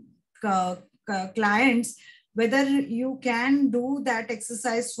clients whether you can do that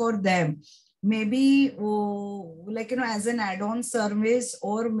exercise for them, maybe like, as an add-on service,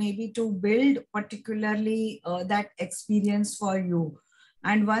 or maybe to build particularly that experience for you.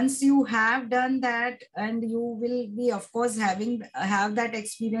 And once you have done that, and you will be, of course, have that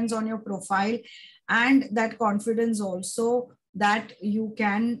experience on your profile, and that confidence also that you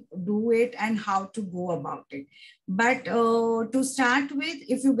can do it and how to go about it. But to start with,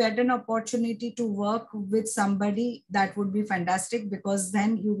 if you get an opportunity to work with somebody, that would be fantastic, because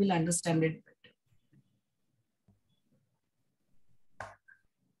then you will understand it better.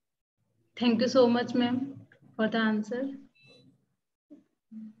 Thank you so much, ma'am, for the answer.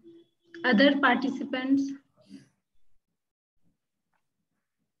 Other participants?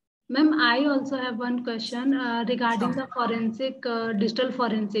 Ma'am, I also have one question regarding the forensic, digital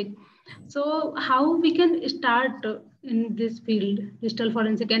forensic. So how we can start in this field, digital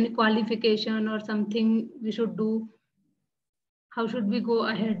forensic, any qualification or something we should do? How should we go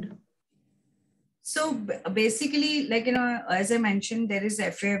ahead? So basically, like, as I mentioned, there is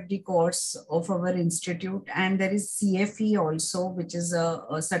FAFD course of our institute, and there is CFE also, which is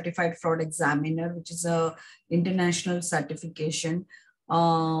a certified fraud examiner, which is a international certification.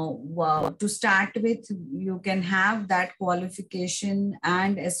 To start with, you can have that qualification.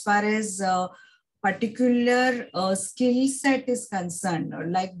 And as far as particular skill set is concerned,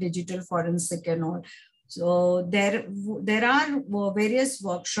 like digital forensic and all, so there are various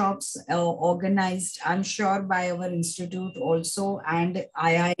workshops organized, I'm sure, by our institute also, and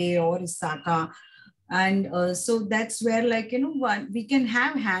IIA or ICAI. And so that's where, like, we can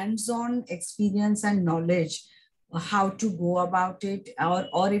have hands-on experience and knowledge how to go about it,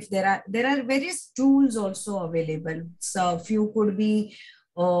 or if there are various tools also available. So few could be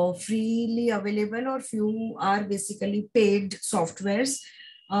freely available, or few are basically paid softwares.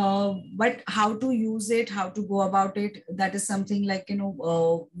 But how to use it, how to go about it, that is something like,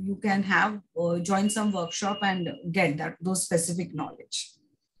 you can have join some workshop and get those specific knowledge.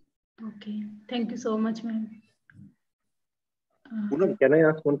 Okay, thank you so much, ma'am. Poonam, can I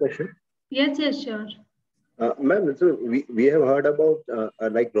ask one question? Yes, sure. Ma'am, so we have heard about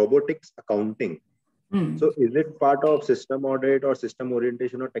like robotics accounting. So is it part of system audit or system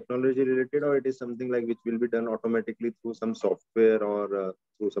orientation or technology related, or it is something like which will be done automatically through some software or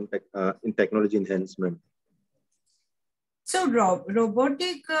through some in technology enhancement? So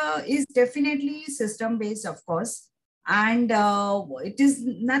robotic is definitely system based, of course, and it is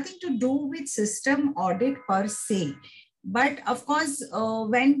nothing to do with system audit per se. But of course,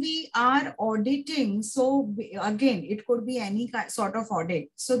 when we are auditing, so again, it could be any sort of audit.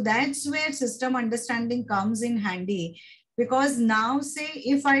 So that's where system understanding comes in handy. Because now, say,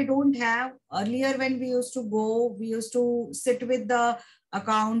 if I don't have, earlier when we used to sit with the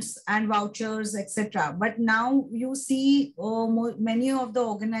accounts and vouchers, etc. But now you see many of the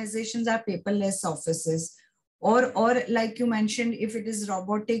organizations are paperless offices. Or like you mentioned, if it is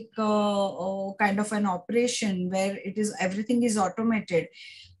robotic kind of an operation where everything is automated,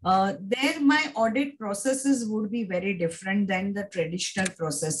 there my audit processes would be very different than the traditional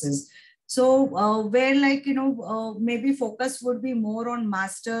processes. So where, like, maybe focus would be more on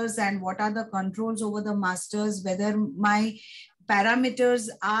masters and what are the controls over the masters, whether my parameters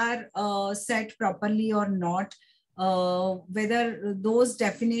are set properly or not. Whether those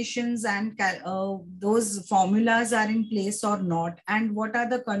definitions and those formulas are in place or not, and what are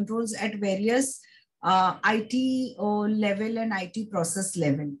the controls at various IT level and IT process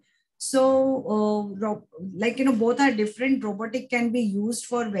level. So like, both are different. Robotic can be used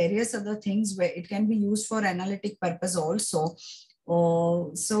for various other things, where it can be used for analytic purpose also.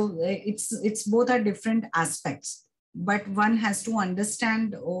 So it's both are different aspects. But one has to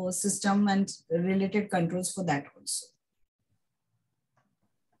understand system and related controls for that also.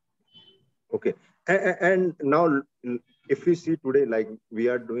 Okay. And now, if we see today, like we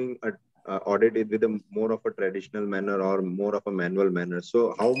are doing a audit with a more of a traditional manner or more of a manual manner.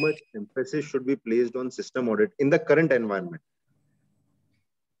 So how much emphasis should be placed on system audit in the current environment?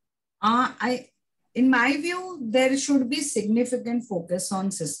 In my view, there should be significant focus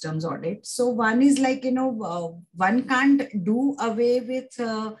on systems audit. So one is like, one can't do away with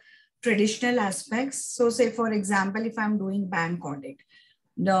traditional aspects. So say, for example, if I'm doing bank audit,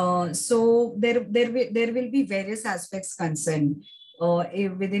 so there will be various aspects concerned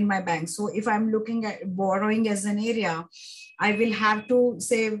within my bank. So if I'm looking at borrowing as an area, I will have to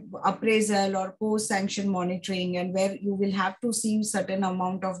say appraisal or post-sanction monitoring, and where you will have to see certain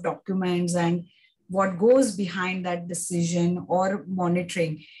amount of documents and what goes behind that decision or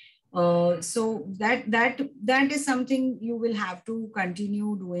monitoring. So that is something you will have to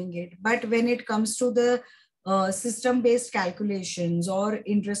continue doing it. But when it comes to the system-based calculations or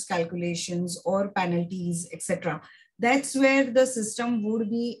interest calculations or penalties, etc., that's where the system would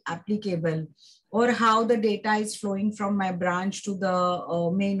be applicable, or how the data is flowing from my branch to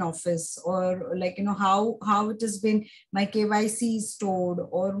the main office, or like, how it has been, my KYC is stored,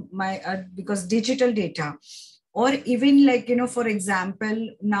 or my, because digital data, or even like, for example,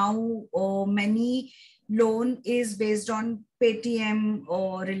 now many loan is based on Paytm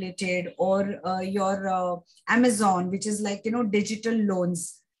related, or your Amazon, which is like, digital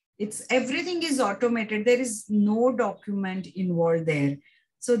loans. It's everything is automated. There is no document involved there.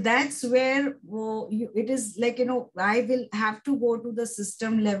 So that's where it is like, I will have to go to the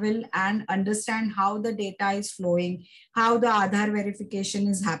system level and understand how the data is flowing, how the Aadhaar verification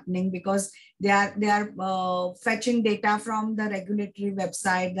is happening, because they are fetching data from the regulatory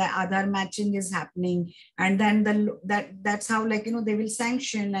website, the Aadhaar matching is happening. And then that's how, like, they will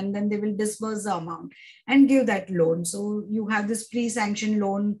sanction, and then they will disburse the amount and give that loan. So you have this pre-sanction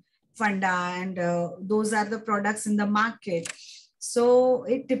loan funda, and those are the products in the market. So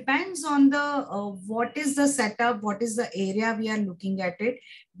it depends on the what is the setup, what is the area we are looking at it.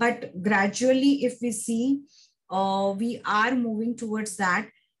 But gradually, if we see, we are moving towards that.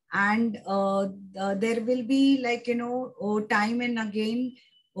 And there will be, like, time and again,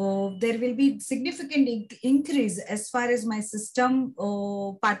 there will be significant increase as far as my system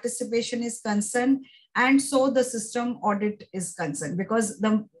participation is concerned, and so the system audit is concerned. Because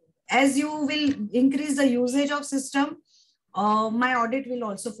as you will increase the usage of system, my audit will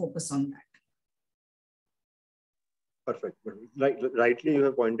also focus on that. Perfect. Rightly, you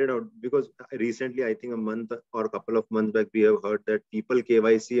have pointed out, because recently, I think a month or a couple of months back, we have heard that people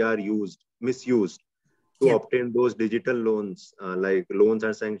KYC are misused to obtain those digital loans, like loans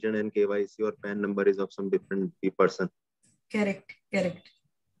are sanctioned and KYC or PAN number is of some different person. Correct.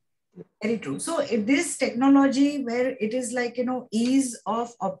 Very true. So this technology, where it is like, ease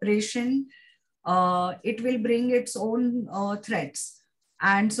of operation, it will bring its own threats.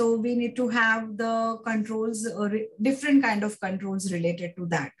 And so we need to have the controls, different kind of controls related to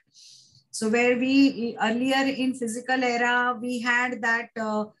that. So where we earlier in physical era, we had that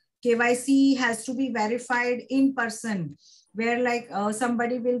KYC has to be verified in person, where like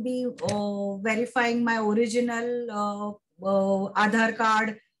somebody will be verifying my original Aadhaar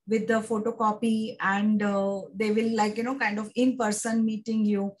card with the photocopy, and they will, like, kind of in person meeting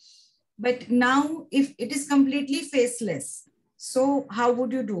you. But now if it is completely faceless, so how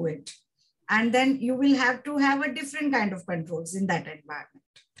would you do it? And then you will have to have a different kind of controls in that environment.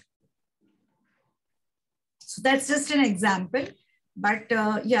 So that's just an example. But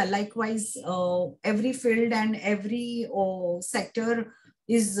yeah, likewise, every field and every sector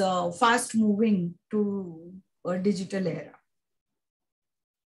is fast moving to a digital era.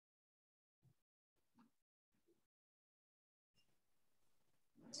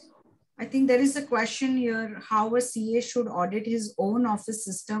 I think there is a question here, how a CA should audit his own office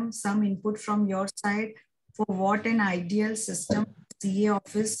system. Some input from your side for what an ideal system CA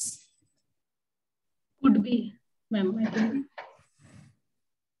office could be, ma'am, I think.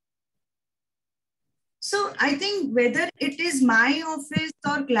 So I think whether it is my office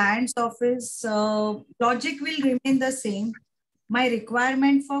or client's office, logic will remain the same. My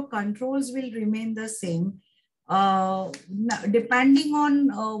requirement for controls will remain the same. Depending on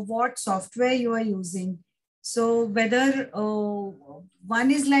what software you are using. So whether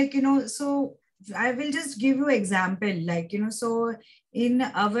one is like, so I will just give you example, like, so in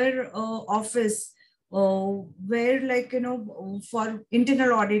our office, where like, for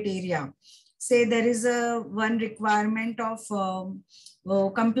internal audit area, say there is one requirement of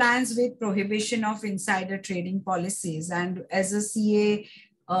compliance with prohibition of insider trading policies. And as a CA,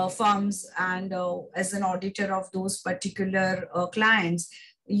 firms and as an auditor of those particular clients,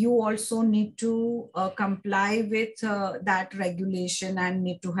 you also need to comply with that regulation and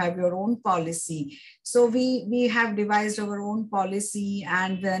need to have your own policy. So we have devised our own policy,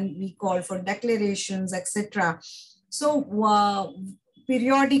 and then we call for declarations, etc. So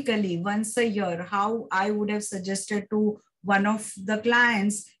periodically, once a year, how I would have suggested to one of the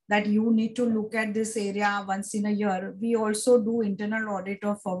clients that you need to look at this area once in a year, we also do internal audit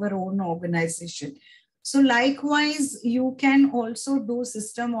of our own organization. So likewise, you can also do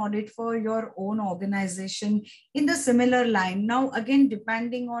system audit for your own organization in the similar line. Now, again,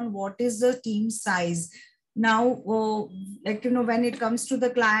 depending on what is the team size. Now, like, when it comes to the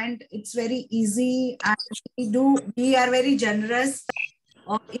client, it's very easy, and we are very generous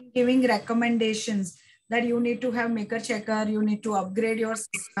in giving recommendations that you need to have maker checker, you need to upgrade your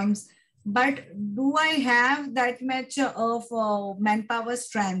systems. But do I have that much of manpower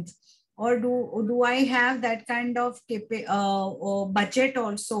strength, or do I have that kind of budget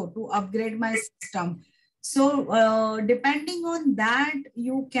also to upgrade my system? So depending on that,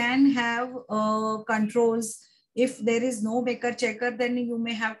 you can have controls. If there is no maker checker, then you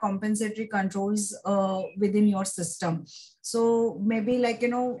may have compensatory controls within your system. So maybe like,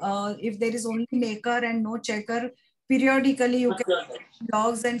 if there is only maker and no checker, periodically you can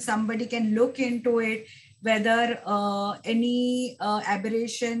logs and somebody can look into it, whether any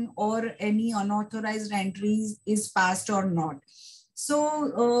aberration or any unauthorized entries is passed or not.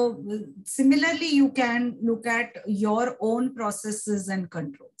 So similarly, you can look at your own processes and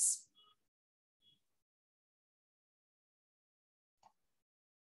controls.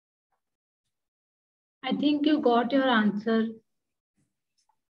 I think you got your answer.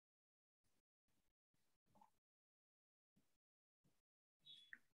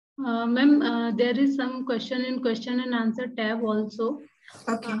 Ma'am, there is some question and answer tab also.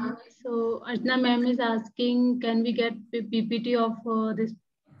 Okay. So Archana ma'am is asking, can we get PPT of this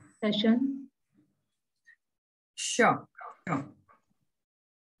session? Sure. Sure.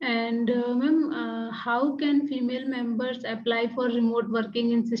 And ma'am, how can female members apply for remote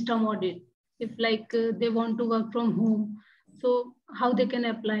working in system audit? If like they want to work from home, so how they can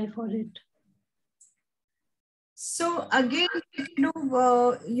apply for it? So again,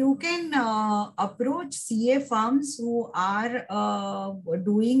 you can approach CA firms who are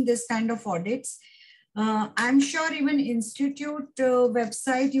doing this kind of audits. I'm sure even institute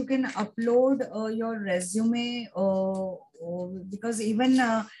website, you can upload your resume because even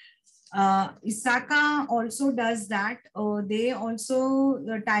ISACA also does that. They also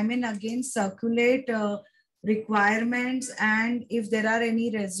time and again circulate requirements, and if there are any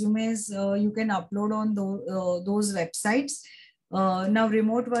resumes, you can upload on those websites. Now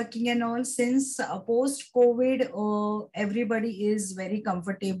remote working and all, since post COVID, everybody is very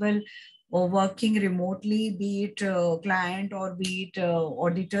comfortable working remotely, be it client or be it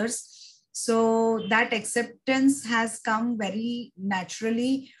auditors. So that acceptance has come very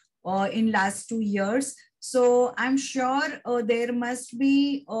naturally in last 2 years. So I'm sure there must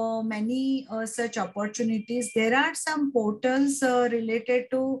be many such opportunities. There are some portals related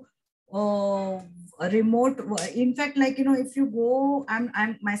to remote. In fact, like, if you go,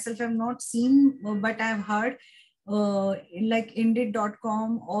 I'm myself, I've not seen, but I've heard like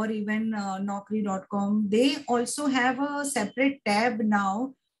Indeed.com or even Naukri.com, they also have a separate tab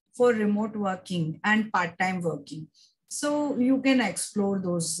now for remote working and part-time working. So you can explore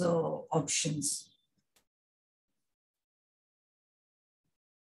those options.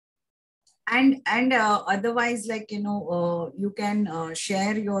 And otherwise, like, you can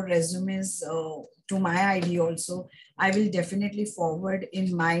share your resumes to my ID also. I will definitely forward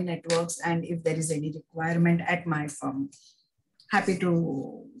in my networks, and if there is any requirement at my firm, happy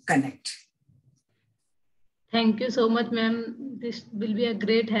to connect. Thank you so much, ma'am. This will be a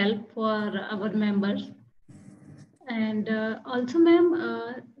great help for our members. And also,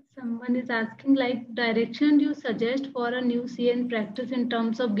 ma'am, someone is asking, like, direction you suggest for a new CN practice in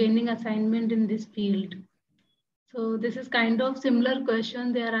terms of gaining assignment in this field. So this is kind of similar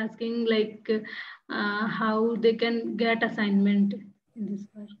question they are asking, like how they can get assignment in this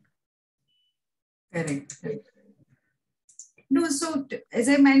work. Correct. No, so as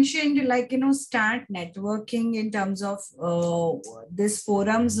I mentioned, like, start networking in terms of these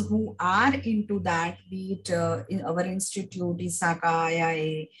forums who are into that, be it in our institute, ISACA,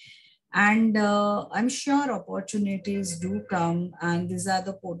 IIA, and I'm sure opportunities do come, and these are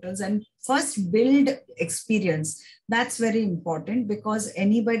the portals. And first, build experience. That's very important, because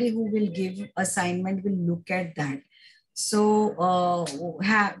anybody who will give assignment will look at that. So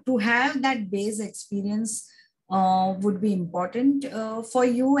to have that base experience would be important for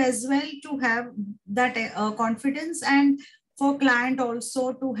you as well, to have that confidence, and for client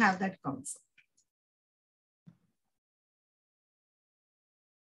also to have that comfort.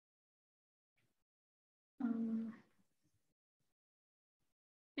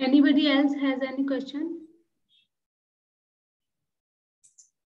 Anybody else has any question?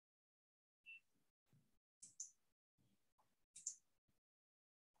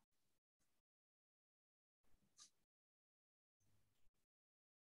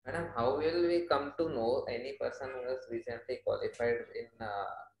 Madam, how will we come to know any person who has recently qualified in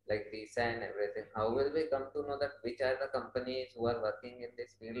like visa and everything? How will we come to know that which are the companies who are working in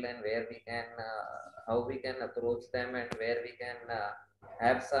this field, and where we can, how we can approach them, and where we can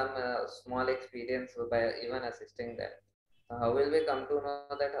have some small experience by even assisting them? How will we come to know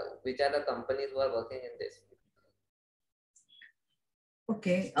that which are the companies who are working in this?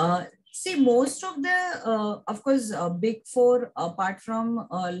 Okay. See, most of the, of course, big four, apart from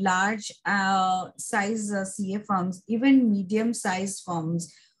large size CA firms, even medium size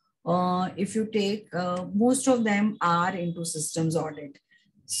firms, if you take, most of them are into systems audit.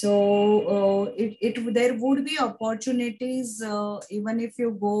 So there would be opportunities, even if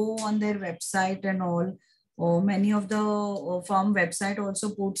you go on their website and all. Many of the firm website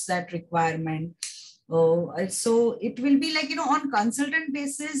also puts that requirement. So it will be like, on consultant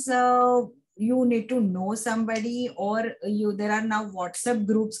basis, you need to know somebody, or there are now WhatsApp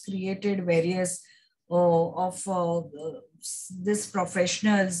groups created, various of this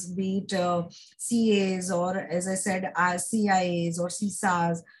professionals, be it CAs, or as I said, CIAs or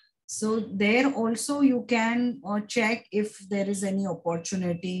CSAs. So there also you can check if there is any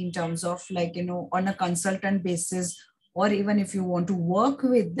opportunity in terms of, like, on a consultant basis, or even if you want to work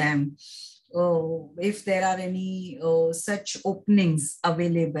with them, if there are any such openings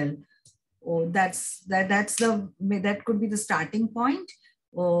available. That could be the starting point,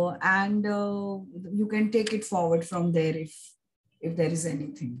 and you can take it forward from there if there is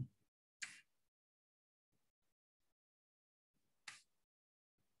anything.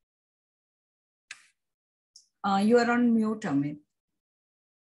 You are on mute, Amit.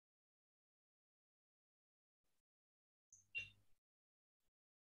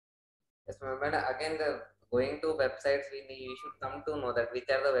 Yes, ma'am. And again, going to websites, we should come to know that which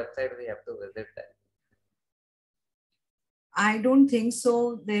are the websites we have to visit. I don't think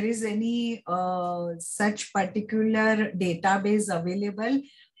so. There is any such particular database available.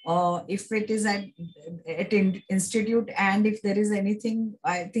 If it is at institute, and if there is anything,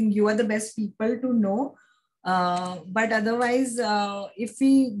 I think you are the best people to know. But otherwise, if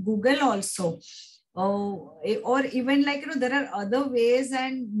we Google also, or even, like, there are other ways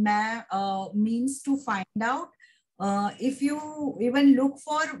and means to find out. If you even look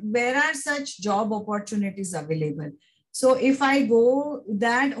for where are such job opportunities available. So if I go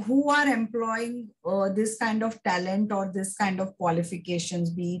that who are employing this kind of talent or this kind of qualifications,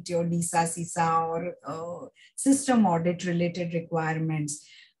 be it your DISA, CISA, or system audit related requirements.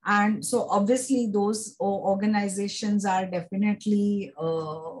 And so obviously those organizations are definitely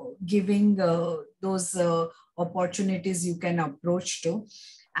giving those opportunities you can approach to.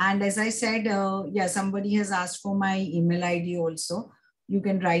 And as I said, yeah, somebody has asked for my email ID also. You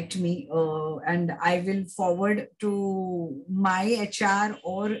can write me and I will forward to my HR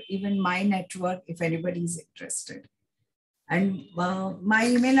or even my network if anybody is interested. And my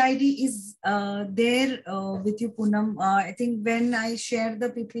email ID is there with you, Poonam. I think when I share the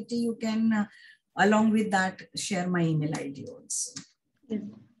PPT, you can, along with that, share my email ID also. Yes.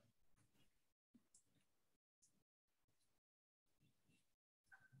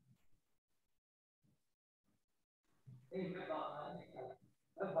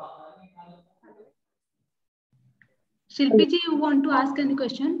 Shilpi ji, you want to ask any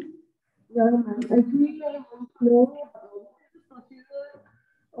question? Yeah, ma'am. Actually, I want to know what is the procedure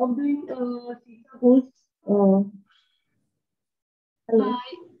of doing CISA course. Hello.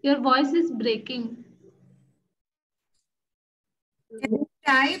 Your voice is breaking. Can you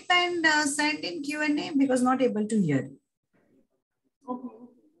type and send in Q&A because not able to hear you. Okay.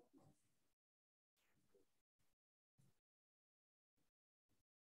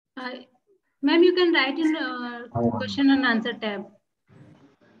 Ma'am, you can write in question and answer tab.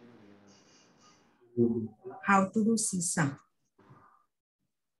 How to do CISA?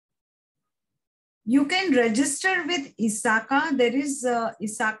 You can register with ISACA. There is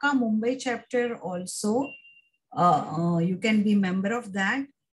ISACA Mumbai chapter also. You can be member of that,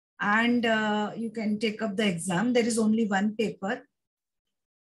 and you can take up the exam. There is only one paper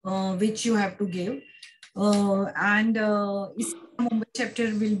which you have to give, and ISACA Mumbai chapter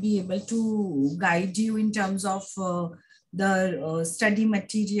will be able to guide you in terms of the study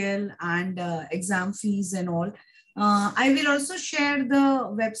material and exam fees and all. I will also share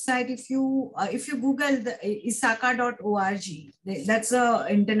the website. If you Google the isaca.org, that's an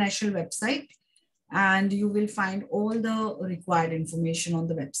international website, and you will find all the required information on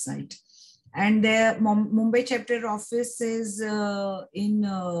the website. And their Mumbai chapter office is in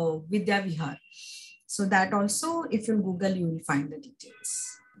Vidya Vihar. So that also, if you Google, you will find the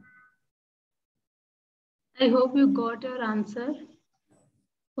details. I hope you got your answer.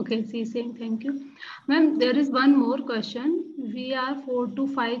 Okay, she's saying thank you. Ma'am, there is one more question. We are 4 to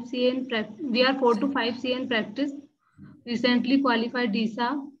 5 CA in practice. Recently qualified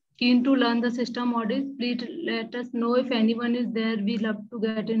DISA. Keen to learn the system audit. Please let us know if anyone is there. We love to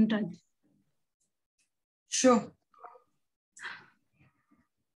get in touch. Sure.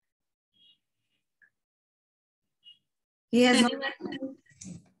 He has not. Anyone?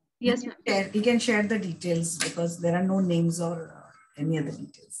 Yes, He can share the details because there are no names or any other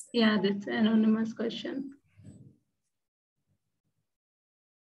details. Yeah, that's an anonymous question.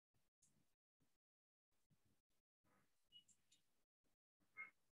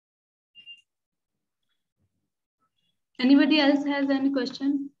 Anybody else has any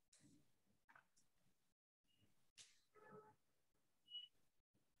question?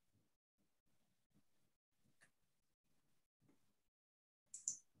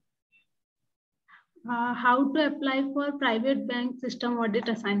 How to apply for private bank system audit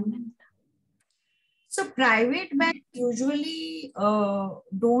assignment? So private banks usually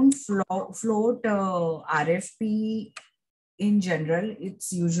don't float RFP in general.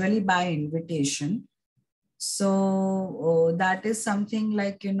 It's usually by invitation. So that is something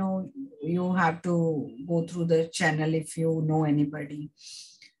like, you have to go through the channel if you know anybody.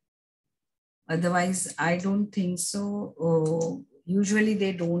 Otherwise, I don't think so. Usually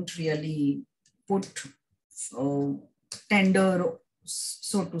they don't really put tender,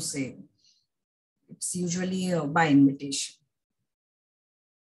 so to say. It's usually by invitation.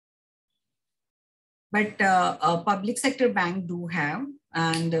 But a public sector bank do have,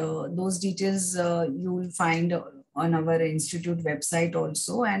 and those details you will find on our institute website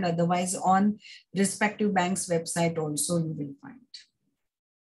also, and otherwise on respective bank's website also you will find.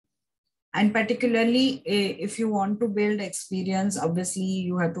 And particularly if you want to build experience, obviously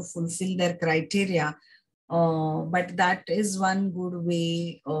you have to fulfill their criteria. But that is one good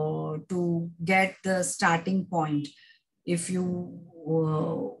way to get the starting point if you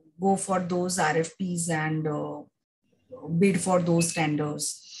go for those RFPs and bid for those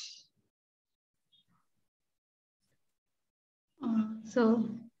tenders. So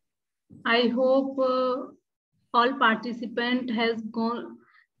I hope all participant has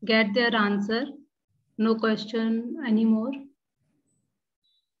get their answer. No question anymore.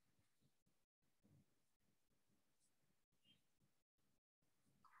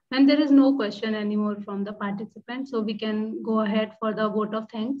 And there is no question anymore from the participants, so we can go ahead for the vote of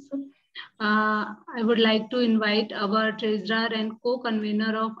thanks. I would like to invite our treasurer and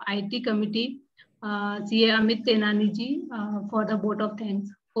co-convener of IT committee, CA Amit Tenani ji, for the vote of thanks.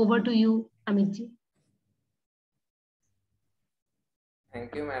 Over to you, Amit ji.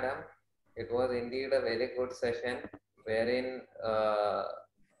 Thank you, madam. It was indeed a very good session wherein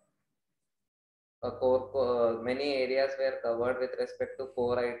many areas were covered with respect to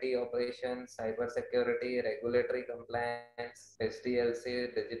core IT operations, cyber security, regulatory compliance,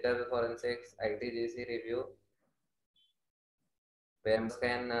 SDLC, digital forensics, ITGC review, where members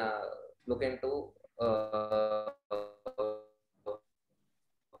can look into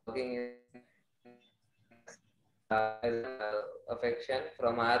working in affection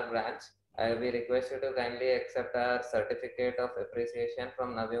from our branch. We request you to kindly accept our certificate of appreciation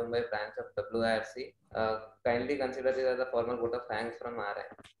from NAVI Mumbai branch of WIRC. Kindly consider this as a formal vote of thanks from our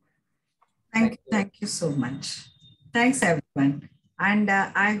end. Thank you so much. Thanks, everyone. And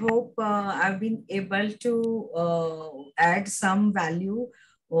I hope I've been able to add some value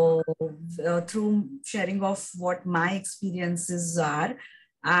through sharing of what my experiences are.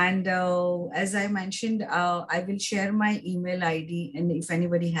 And as I mentioned, I will share my email ID. And if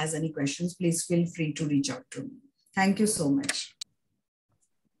anybody has any questions, please feel free to reach out to me. Thank you so much.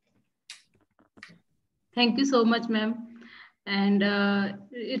 Thank you so much, ma'am. And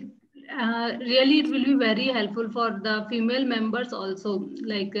really, it will be very helpful for the female members also.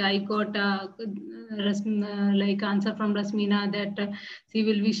 Like I got like answer from Rasmina that she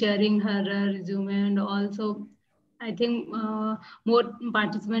will be sharing her resume, and also I think more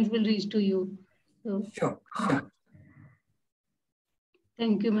participants will reach to you. So, sure.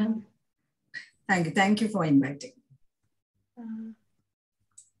 Thank you, ma'am. Thank you for inviting.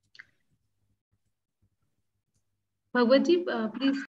 Bhagwat ji, please.